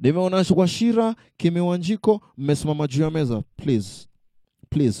 Nimeona kwa Shira Kimiwanjiko mmesimama juu ya meza. Please.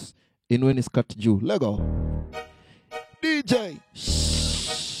 Inweni skirt juu. Let's go. DJ.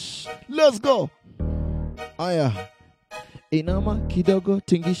 Shh. Let's go. Aya. Inama kidogo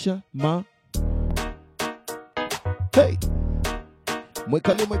tingisha ma. Hey.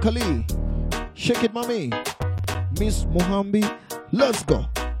 Mwekali. Shake it, mommy. Miss Muhambi. Let's go.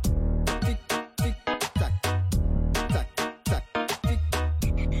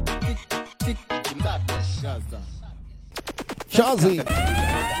 Shazi.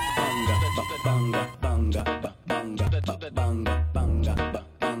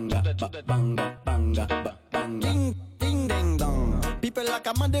 Ding ding dong. People like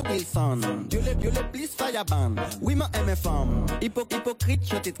Amanda Wilson. Dieu le please fire ban. Oui ma aime femme. Hypocrite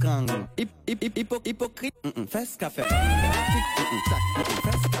je t'étrangle. Hypocrite. Fais ce qu'a fait. Fais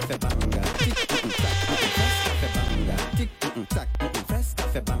ce qu'a fait banga. Fais ce qu'a fait banga. Fais ce qu'a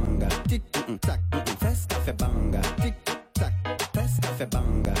fait banga. Fais ce qu'a fait banga. Fais ce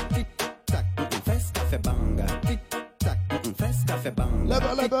qu'a fait banga. Fais ce qu'a fait banga.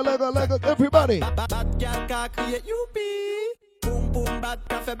 Lego, everybody. Bad girl ka crier youpi. Boom, bad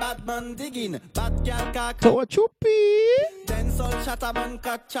cafe, bad man digging. Bad girl ka So what youpi? Then sol chataban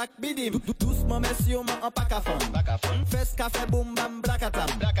kat chak bidim. Doucement messieurs man en pack à fond. Fes café boom bam blakatam.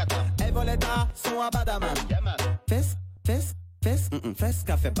 Et voleta son abadaman. Fes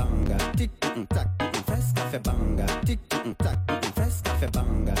café banga. Tic tac. Fes café banga. Tic tac. Fes café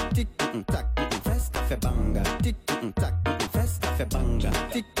banga. Tic tac. Fes café banga. Tic tac. Fes café banga.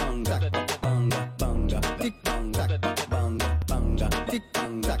 Tic banga. Banga. Tic banga. Banga. Tic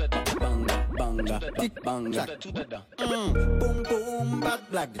banga. Banga. Tic banga. Boom, bad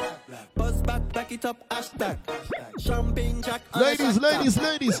black. Buzz back it up, hashtag. Champagne jack. Ladies.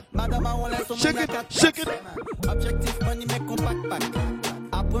 Madame, on laisse Shake it. Objectif money, mais qu'on pack.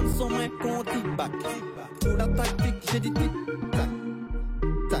 Apprendre son main, qu'on tic back. Pour la tactique, j'ai dit tic tac.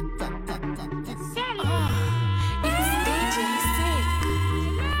 Tac.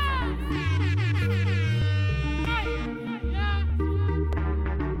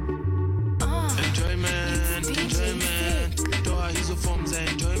 Enjoyment. Toa hizo form za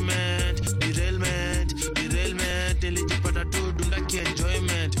enjoyment. Derailment. Nilijipada tu dundaki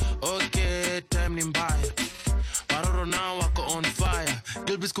enjoyment. Okay, time ni mbaya. Waroro now wako on fire.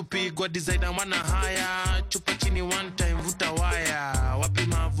 Gilbis kupigwa designer wana haya. Chupa chini one time vuta waya. Wapi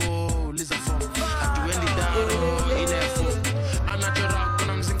mavo uliza form. Hatuendi daro ile form. Anachora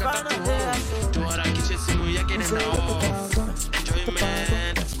kuna mzinga tatu ho. Tuharakishe simu yake nenda off.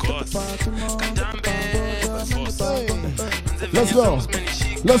 Enjoyment of course. Katambe of course.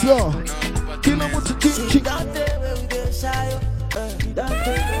 Let's go. Kila mtu chiki.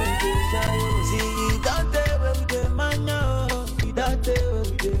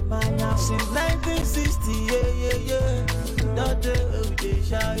 Since 1960, yeah. Don't tell where we dey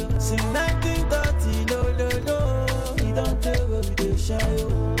shy. Since 1930, no. We don't tell where we dey shy.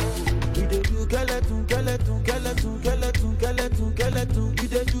 We dey do skeleton. We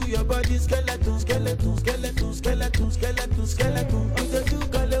dey do your body skeleton. We dey do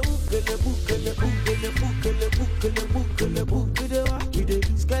We dey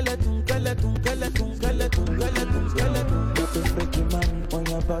do skeleton. On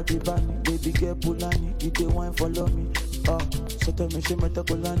your body bunny, baby girl Pulani, you dey wine follow me. So tell me she meta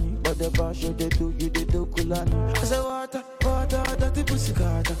Kulani, but the bar show they do, you they do Kulani. I say water, dirty pussy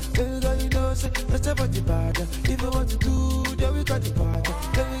carter. Baby girl you know say that's your body bad. If you want to do, then we got the party.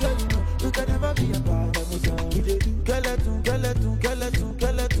 Baby girl you know you can never be a part of me. You dey do skeleton. You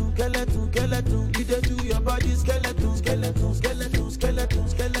dey do your body skeleton. You dey do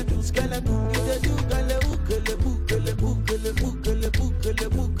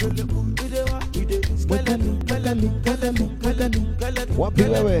Wapi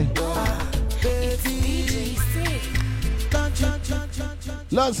wewe?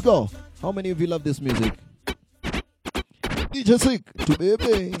 Let's go. How many of you love this music? DJ Sick. To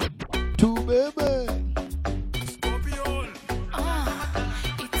baby.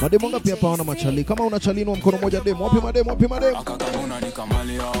 Mademo ngapi hapa wana machali? Kama una chali inua mkono moja demo. Wapi mademo? Akakanguna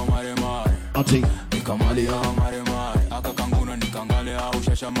nikamali au maremare. Ati. Nikamali au maremare. Akakanguna nikangale au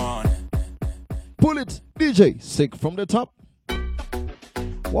shashamane. Pull it, DJ Sick from the top.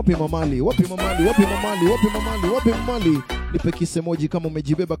 Wapi mamali? Nipe kise moji kama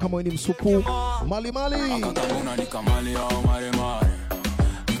umejibeba, kama wewe ni msupu. Mali Mali. Akakanguna nikamali au mare mare.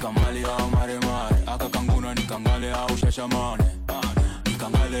 Nikamali au mare mare. Akakanguna nikangale au shashamane.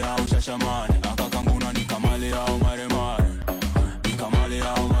 Nikangale au shashamane. Akakanguna nikamali au mare mare. Nikamali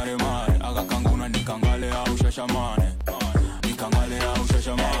au mare mare. Akakanguna nikangale au shashamane. Nikangale au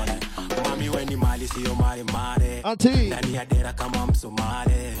shashamane. Mami weni mali siyo mare mare. Auntie. Ndani ya dera kama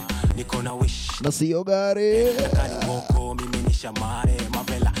msomare. Niko na wish. Na siyo gari. Kani moko mimi ni shamare.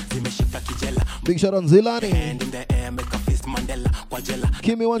 Mavela zimeshika kijela. Big shout out Zilani. Hand in the air make a fist Mandela. Kwa jela.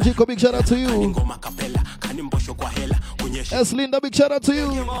 Kimi Wanjiko, big shout out to you. Ngoma kapela. Kani mbosho kwa hela. S Linda, big shout out to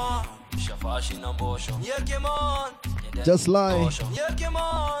you. Just Lie.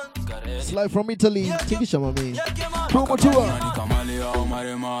 Sly from Italy. Tikisha mami. Promo tour. Nikamali au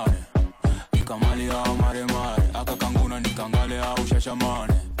mare mare. Nikamali au mare mare. Akakanguna nikangale au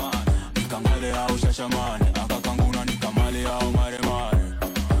shashamane. Nikangale au shashamane. Akakanguna nikamali au mare mare.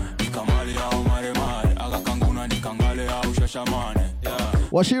 Nikamali au mare mare. Akakanguna nikangale au shashamane.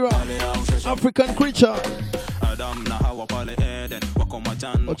 Washira, African creature. Adam na Hawa pale Eden wako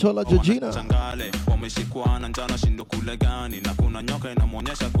majani. Ochola Georgina. Changale wameshikwana njana shindo kule gani na kuna nyoka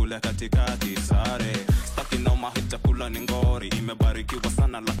inamuonyesha kule katikati sare. Staki na mahita kula ni ngori imebarikiwa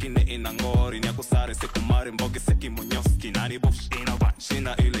sana lakini ina ngori ni akusare siku mari mbogi seki munyoski nani bush ina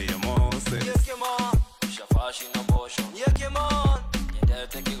banshina ile ya Mose. Yekemon shafashi na bosho. Yekemon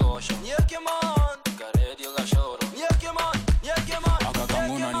nyedete kigosho. Yekemon karedio gashoro. Yekemon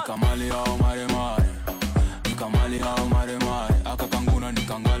Akakanguna nikamali au mare mare. Nikamali au mare mare. Akakanguna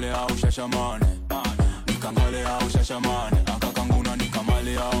nikangale au shashamane. Nikangale au shashamane. Akakanguna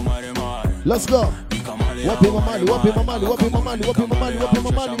nikamali au mare mare. Let's go. Wapi mamali, wapi mamali, wapi mamali, wapi mamali, wapi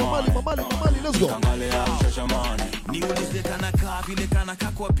mamali, mamali, let's go. Niulize kana kaa vile kana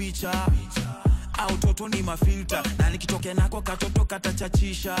kakwa picha. Au toto ni mafilter na nikitokea nako katoto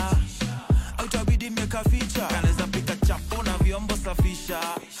katachachisha. Au tabidi meka feature. Kanaweza pika chapo na vyombo safisha.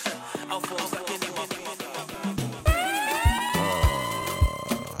 Au form zake ni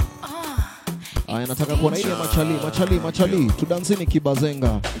Aya, nataka kuona ile machali. Tudansini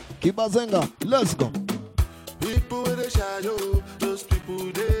kibazenga. Let's go. People with a shadow, those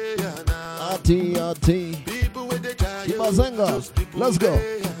people they are now. Ati. People with the shadow, Kibazenga. Let's go.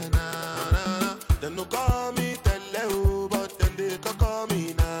 Them no call me Teleo, but then they call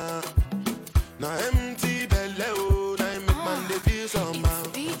me now. Now empty belly, now make man they feel somehow.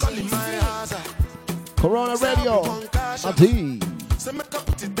 Calling my house. Corona Radio. Ati. Say make up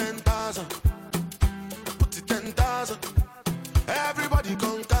put it 10,000. Put it 10,000. Everybody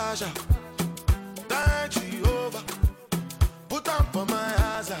come cash out. Thank Jehovah. Put on for my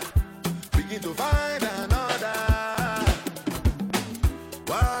house. Begin to find another.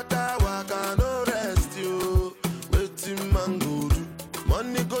 Waka no rest you. Waiting mango do.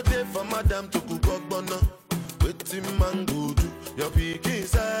 Money go there for madam to cook up bono. Waiting mango do. Your picking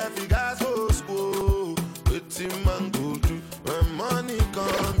self, you guys go school. Waiting mango do. When money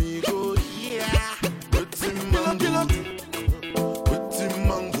come, me go yeah. Waiting mango do. Waiting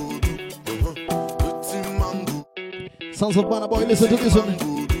mango do. Waiting mango. Sons of Bana Boy, listen to this one.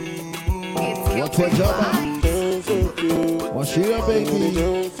 What's your job? Washira baby.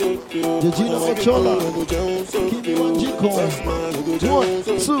 Georgina Ochola. Kimi Wanjiko.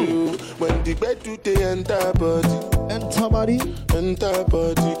 1, 2. When the bed do they enter body. Enter body.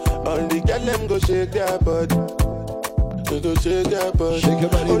 All the girl them go shake their body. They go shake their body. Shake your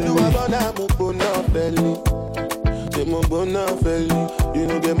body, baby. You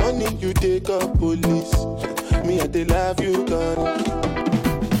know the money you take up police. Me I they love you gone.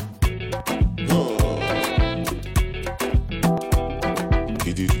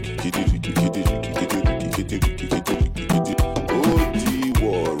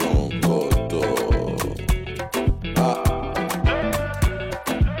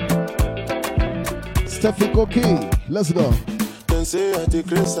 Steffi Koki, let's go. Then say I take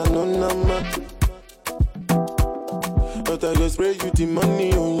grace and no number. But I just spray you the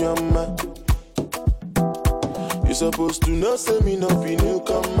money on your man. You supposed to know say me no be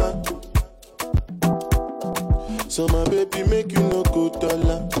newcomer. So my baby make you no go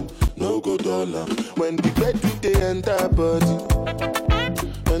dollar. When the bed do they enter body.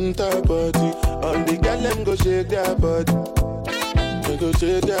 All the girl them go shake their body. They go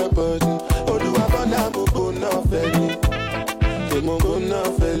shake their body. Oh, do I wanna go now, felly? They won't go now,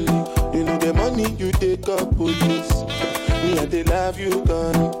 felly. You know the money you take up police. Me and they love you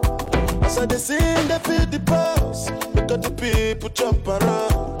gone. As I they sing, they feel the pulse. Look at the people jump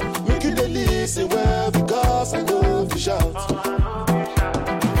around. Make you they listen well because I know you shout.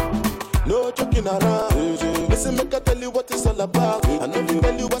 No joking around. Listen, make I tell you what it's all about. I know you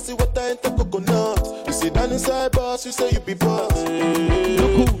tell you I see what I ain't the coconut. inside boss, you say you be boss.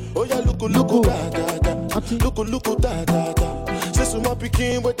 Oh yeah, look, da da da. Look, da da da. Say some more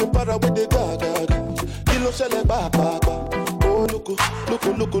picking with the para with the da da da. Kilo shele ba ba ba. Oh look,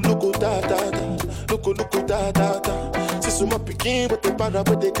 da da da. Look, da da da. Say some more picking with the para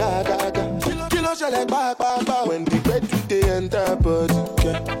with the da da da. Kilo shele ba ba ba. When the bed with the enter body,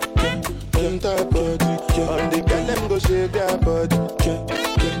 enter body. All the girl them go shake their body,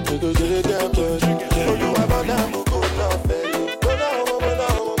 go shake their body. Oh you have a damn good love,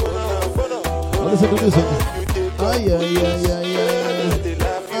 Listen to this one. Ay, ay, ay, ay, ay.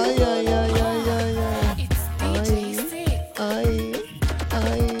 Ay, ay, ay, ay, ay, ay.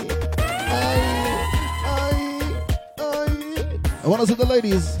 I want to see the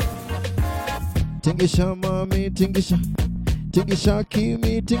ladies. Tingisha, mami, tingisha. Tingisha,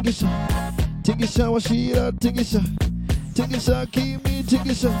 kimi, tingisha. Tingisha, washira, tingisha. Tingisha, kimi,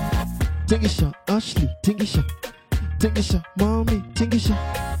 tingisha. Tingisha, Ashley, tingisha. Tingisha, mami, tingisha.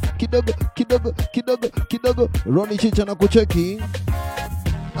 Kidogo. Ronnie Chicha na kucheki.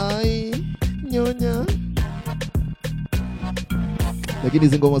 Ai, nyonya. Lakini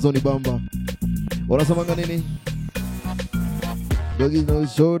hizi ngoma zoni bamba. Wanasemanga nini? Dogi no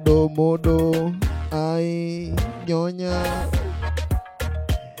shodo modo. Ai, nyonya.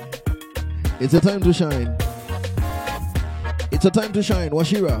 It's a time to shine. It's a time to shine,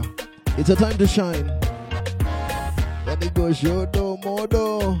 Washira. It's a time to shine. Go shodo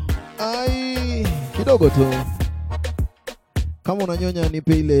modo. Ai, kidogo tu. Kama unanyonya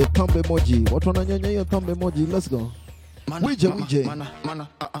nipe ile thumb emoji. Watu wananyonya hiyo thumb emoji. Let's go. Wije. Mana.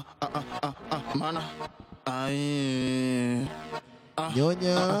 Ai.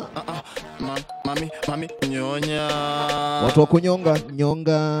 Nyonya. Mami, nyonya. Watu wa kunyonga,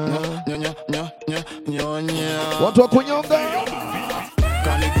 nyonga. Nyonya. Watu wa kunyonga.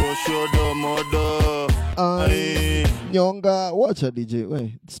 Kani go shodo modo. Ai. Nyonga. Wacha DJ.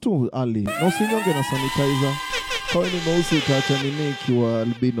 Wait, it's too early. Na usinyonge na sanitizer. Kwa ni mweusi utacha nini ikiwa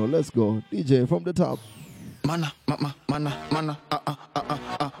albino. Let's go. DJ from the top. Mana.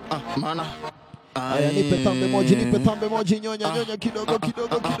 Aya, nipe thumb emoji, nyonya kidogo.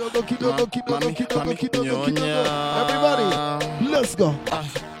 Everybody, let's go.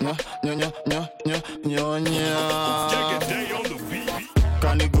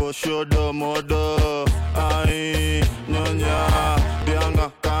 Can you go shodo modo? Ai, nyonya.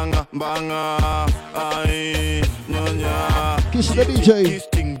 Bianga, kanga, banga. Ai, nyonya. Kiss the DJ. Kiss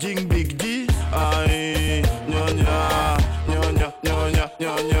ting, jing, big D. Ai, nyonya.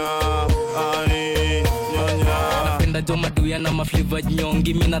 Ai, nyonya. Napenda jo maduya na mafliva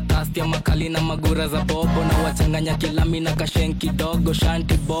nyongi. Mina tasti ya makali na magura za bobo. Na wachanganya kila mina kashen kidogo.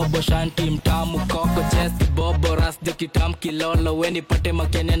 Shanti bobo, shanti mtamu koko. Chesti bobo, rasjo kitam kilolo. Weni pate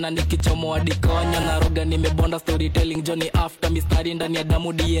makene na nikichomo wadikonyo. Naroga nimebonda storytelling Johnny after. Mistari ndani ya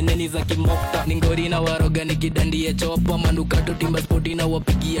damu DNA za kimokta. Ningori na waroga nikidandie chopa. Manukato timba sporti na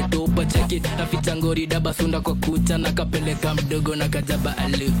wapigia topa. Check it, naficha ngori daba sunda kwa kucha. Na kapeleka mdogo na kajaba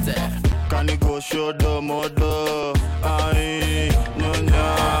aluze. Can you go shodo modo? Ai,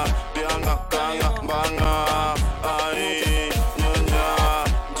 nyonya. Bianga, kanga, banga. Ai, nyonya.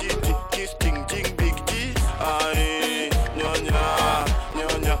 Gigi, kiss ting, jing, big D. Ai, nyonya.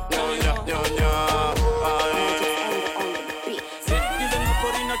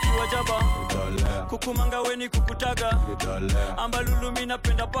 Kukumanga weni kukutaga Ambalulu mina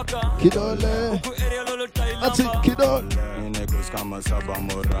penda paka Kidole Kuku area lolo tailamba Ati kidole Ninegus kama saba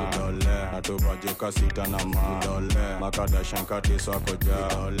mora Kidole Natuba joka sita na ma Kidole Makada shankati swako ja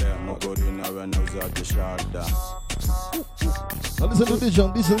Kidole Mugori na wenauza jishada Now listen to this,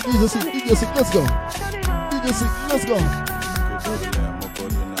 John. DJ Sig, let's go. DJ Sig, let's go.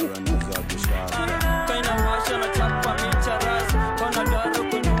 Kaina washa na chapa micha ras Kona daro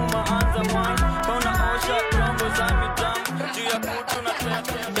kunyuma anza mwan Kona osha krombo za mitam Juu ya kutu na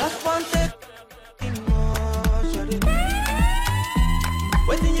tete Just one take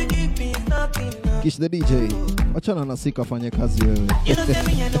Waiting you give me nothing Kish the DJ. Wachana na Sika afanye kazi wewe. You don't tell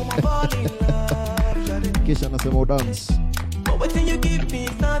me I know I'm falling in love Kisha anasema dance. But waiting you give me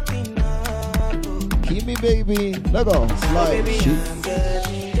nothing Keep me baby. Let go. Slide. Baby, I'm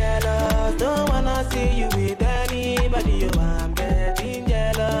getting jealous. Don't wanna see you with anybody. You, I'm getting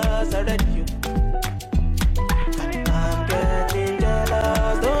jealous already. You. I'm getting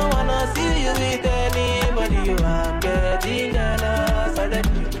jealous. Don't wanna see you with anybody. You, I'm getting jealous already.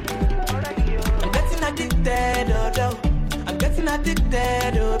 I'm getting addicted, oh, oh. I'm getting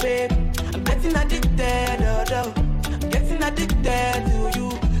addicted, oh, babe. I'm getting addicted, oh, oh. I'm getting addicted to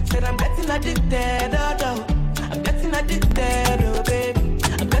you. Said I'm getting addicted, oh, oh. I'm getting addicted, oh baby.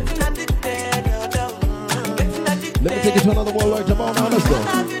 I'm getting addicted, oh, oh. I'm take it to another one right about now. Let's go.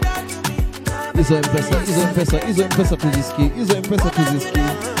 Hizo M-Pesa tuziski. Hizo M-Pesa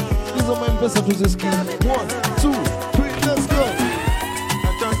tuziski. 1, 2, 3, let's go.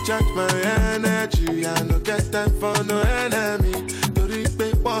 I don't charge my energy. I no get time for no enemy. Don't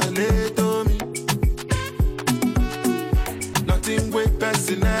pay one to me. Nothing with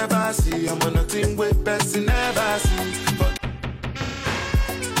person never see. I'm on nothing with person never see.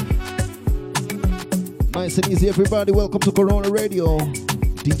 Nice and easy, everybody. Welcome to Corona Radio.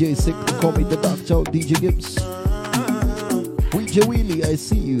 DJ Sick, call me the Dark Child, DJ Gibbs. Ouija Willie, I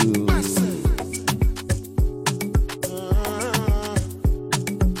see you.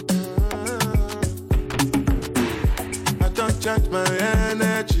 I don't charge my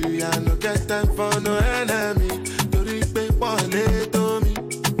energy. I no get time for no enemy. Don't pay one to me.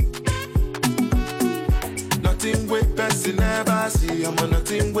 Nothing with person never see. I'm on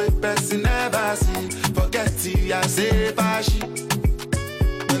nothing with person never see. Forget it, I say bashi.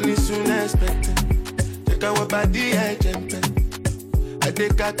 Money soon expected. Check out what body I jump. I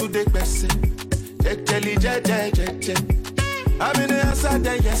take out to the person. Jelly. I'm in the answer,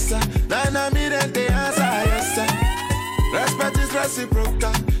 then yes sir. Then I'm in the answer, yes sir. Respect is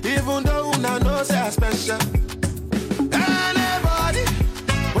reciprocal, even though una know say I special. Anybody,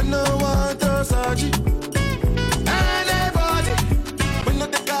 when no one to search it. Anybody, when no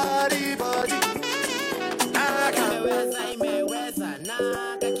the body body. Imeweza na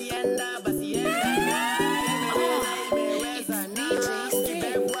kakienda basi enda imeweza na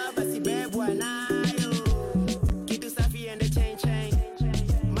kibebwa basi bebwa nayo kitu safi and the chain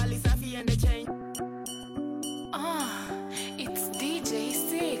mali safi and the chain. It's DJ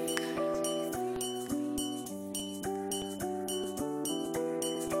Sick.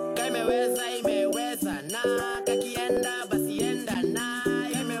 Imeweza na kakienda basi enda na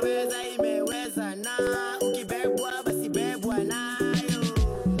imeweza na ukibebwa basi bebwa nayo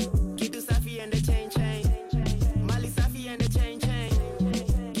kitu safi and the chain mali safi and the chain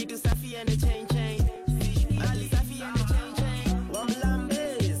kitu safi and the chain mali safi and the chain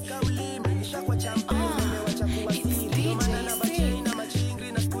wamlambes kauli mnisha kwa champagne nimewacha kuwa siri maana na machain na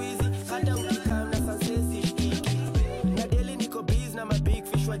machingri na squeezy hata ukikam na sunsesi shiki na daily niko busy na my big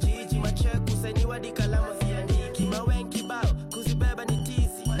fish wa jiji macheku sainiwa di kalamu siandiki mawenki bao kuzibeba ni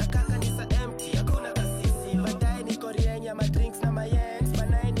tisi na kaka ni sa empty hakuna kasisi baadaye niko rienya ma drinks na my yanks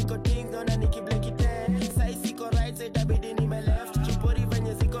banaye niko ding dona nikibleki 10 sai siko right side itabidi nime left chupori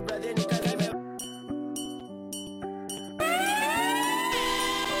venye ziko brother ni kaza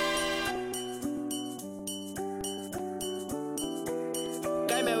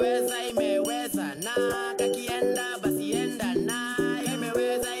imeweza na kakienda basi enda na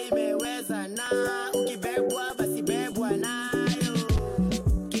imeweza na ukibebwa basi bebwa nayo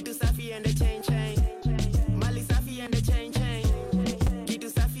kitu safi and the chain mali safi and the chain kitu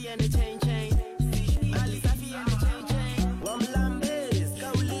safi and the chain mali safi and the chain wamlambes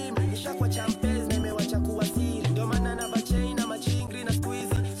kauli mnisha kwa champes nimewacha kuwa siri ndio maana na bachain na machingri na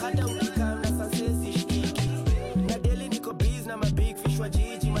squeezy hata ukikam na sunsesi shiki na daily niko busy na my big fish wa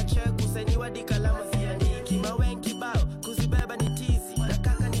jiji macheku sainiwa di kalamu siandiki mawenki bao kuzibeba ni tisi na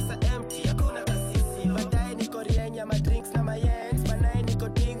kaka ni sa empty hakuna kasisi baadaye niko rienya ma drinks na my yanks banaye niko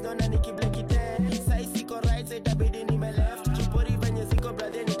ding dona nikibleki 10 sai siko right side itabidi nime left chupori venye ziko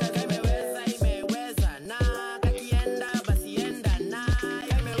brother ni kaza imeweza na kakienda basi enda na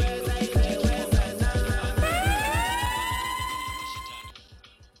imeweza na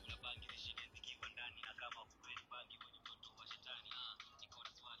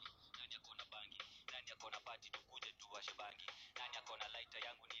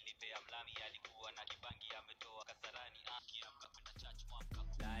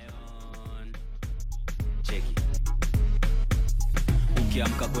Cheki.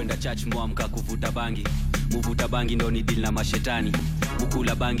 Ukiamka kwenda church muamka kuvuta bangi. Muvuta bangi ndo ni deal na mashetani.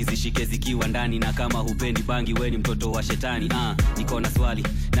 Mukula bangi zishike zikiwa ndani na kama hupendi bangi we ni mtoto wa shetani. Niko na swali,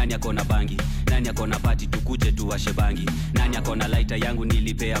 nani akona bangi? Nani akona pati tukuje tuwashe bangi? Nani akona lighter yangu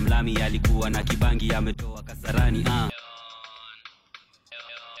nilipea mlami alikuwa na kibangi ametoa kasarani.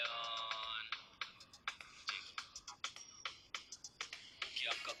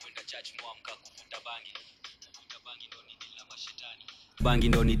 Ukiamka kwenda church muamka kuvuta bangi. Muvuta bangi ndo ni deal na mashetani. bangi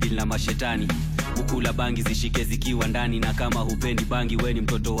ndo ni deal na mashetani. Ukula bangi zishike zikiwa ndani, na kama hupendi bangi we ni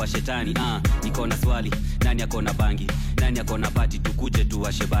mtoto wa shetani. Niko na swali, nani akona bangi? Nani akona pati tukuje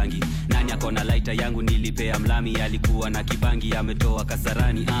tuwashe bangi? Nani akona lighter yangu nilipea mlami, alikuwa na kibangi ametoa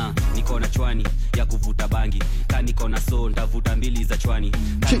Kasarani. Niko na chwani ya kuvuta bangi, kani kona so ntavuta mbili za chwani,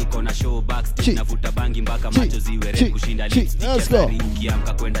 kani kona show backstage navuta bangi mpaka macho ziwe red kushinda lipstick ya gari.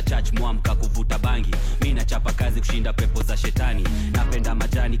 Ukiamka kwenda church muamka kuvuta bangi, mimi nachapa kazi kushinda pepo za shetani. Napenda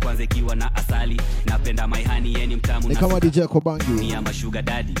majani kwanza ikiwa na asali, napenda maihani yeni mtamu. Ni kama DJ Kobangi, ni ama sugar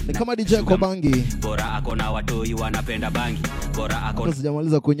daddy, ni kama DJ Kobangi. Bora akona watoi wanapenda bangi, bora akona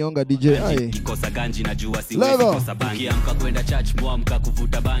sijamaliza kunyonga DJ. Ai kikosa ganji najua siwezi kosa bangi. Ukiamka kwenda church muamka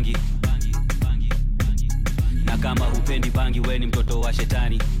kuvuta bangi, na kama hupendi bangi we ni mtoto wa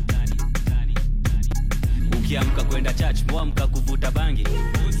shetani. Ukiamka kwenda church muamka kuvuta bangi,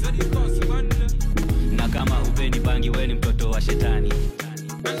 na kama hupendi bangi we ni mtoto wa shetani.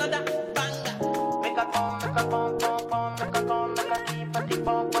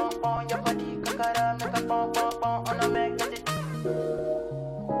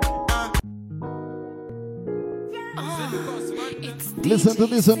 Listen to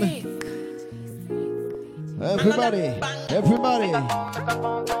this one. Everybody, everybody.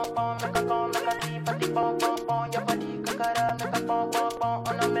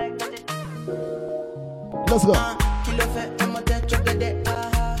 Let's go.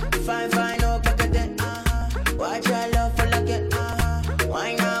 Watch your love for like it.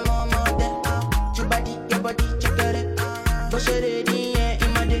 Why not more your body, check it. Push it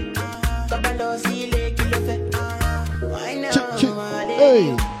in my dick. Kabalo sile kilo fe. Why not?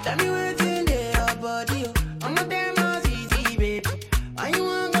 Hey. Tell me what's in your body. I'm a damn easy baby. Why you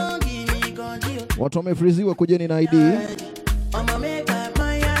want to give me control? Watu wamefriziwa kujeni na ID. I'ma make up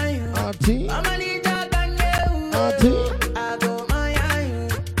my eye. Ati. I'ma need a gange. Ati. I go my eye.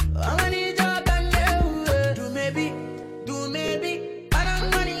 I'ma need a gange. Do maybe. I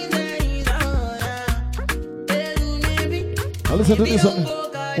don't want anything. Do maybe. Now listen to this one.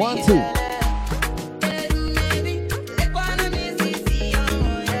 1, 2.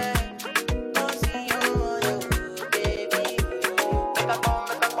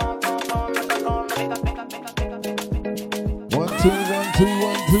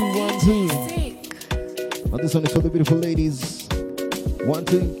 Now this one is for the beautiful ladies. 1,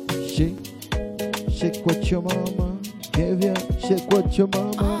 2, shake what your mama gave ya. Shake what your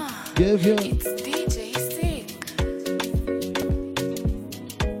mama gave ya. It's DJ Sick.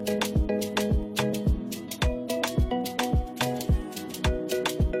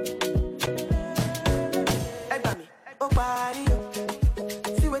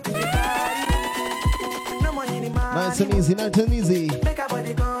 Nice and easy, nice and easy.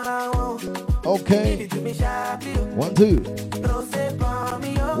 Okay. 1, 2.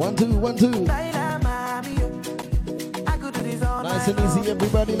 1, 2, 1, 2. Nice and easy,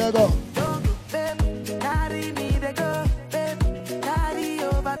 everybody, let go.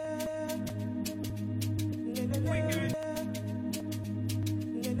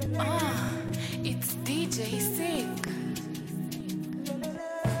 It's DJ Sick.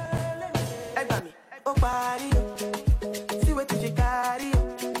 See what you carry.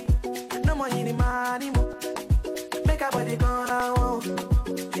 No more any money. Make a body gonna want.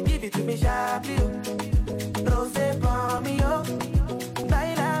 Give it to me sharply. Rose for me, oh.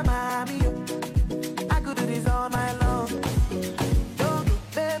 Baila mami, oh. I could do this all night long. Don't go,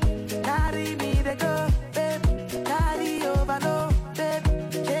 babe. Carry me the go, babe. Carry over, no, babe.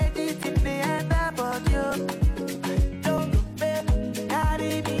 Shake it in the end about you. Don't go, babe.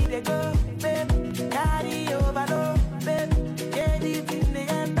 Carry me the go, babe. Carry over, no, babe. Shake it in the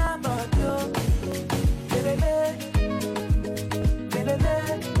end about you.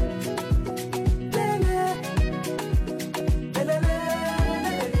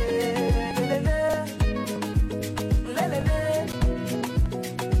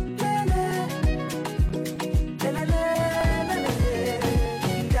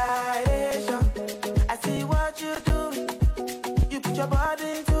 I see what you do. You put your body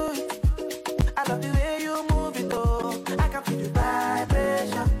into it. I love the way you move it, oh. I can feel the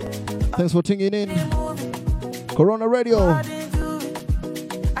vibration. Thanks for tuning in. Corona Radio.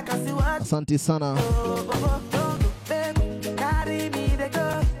 Asante sana.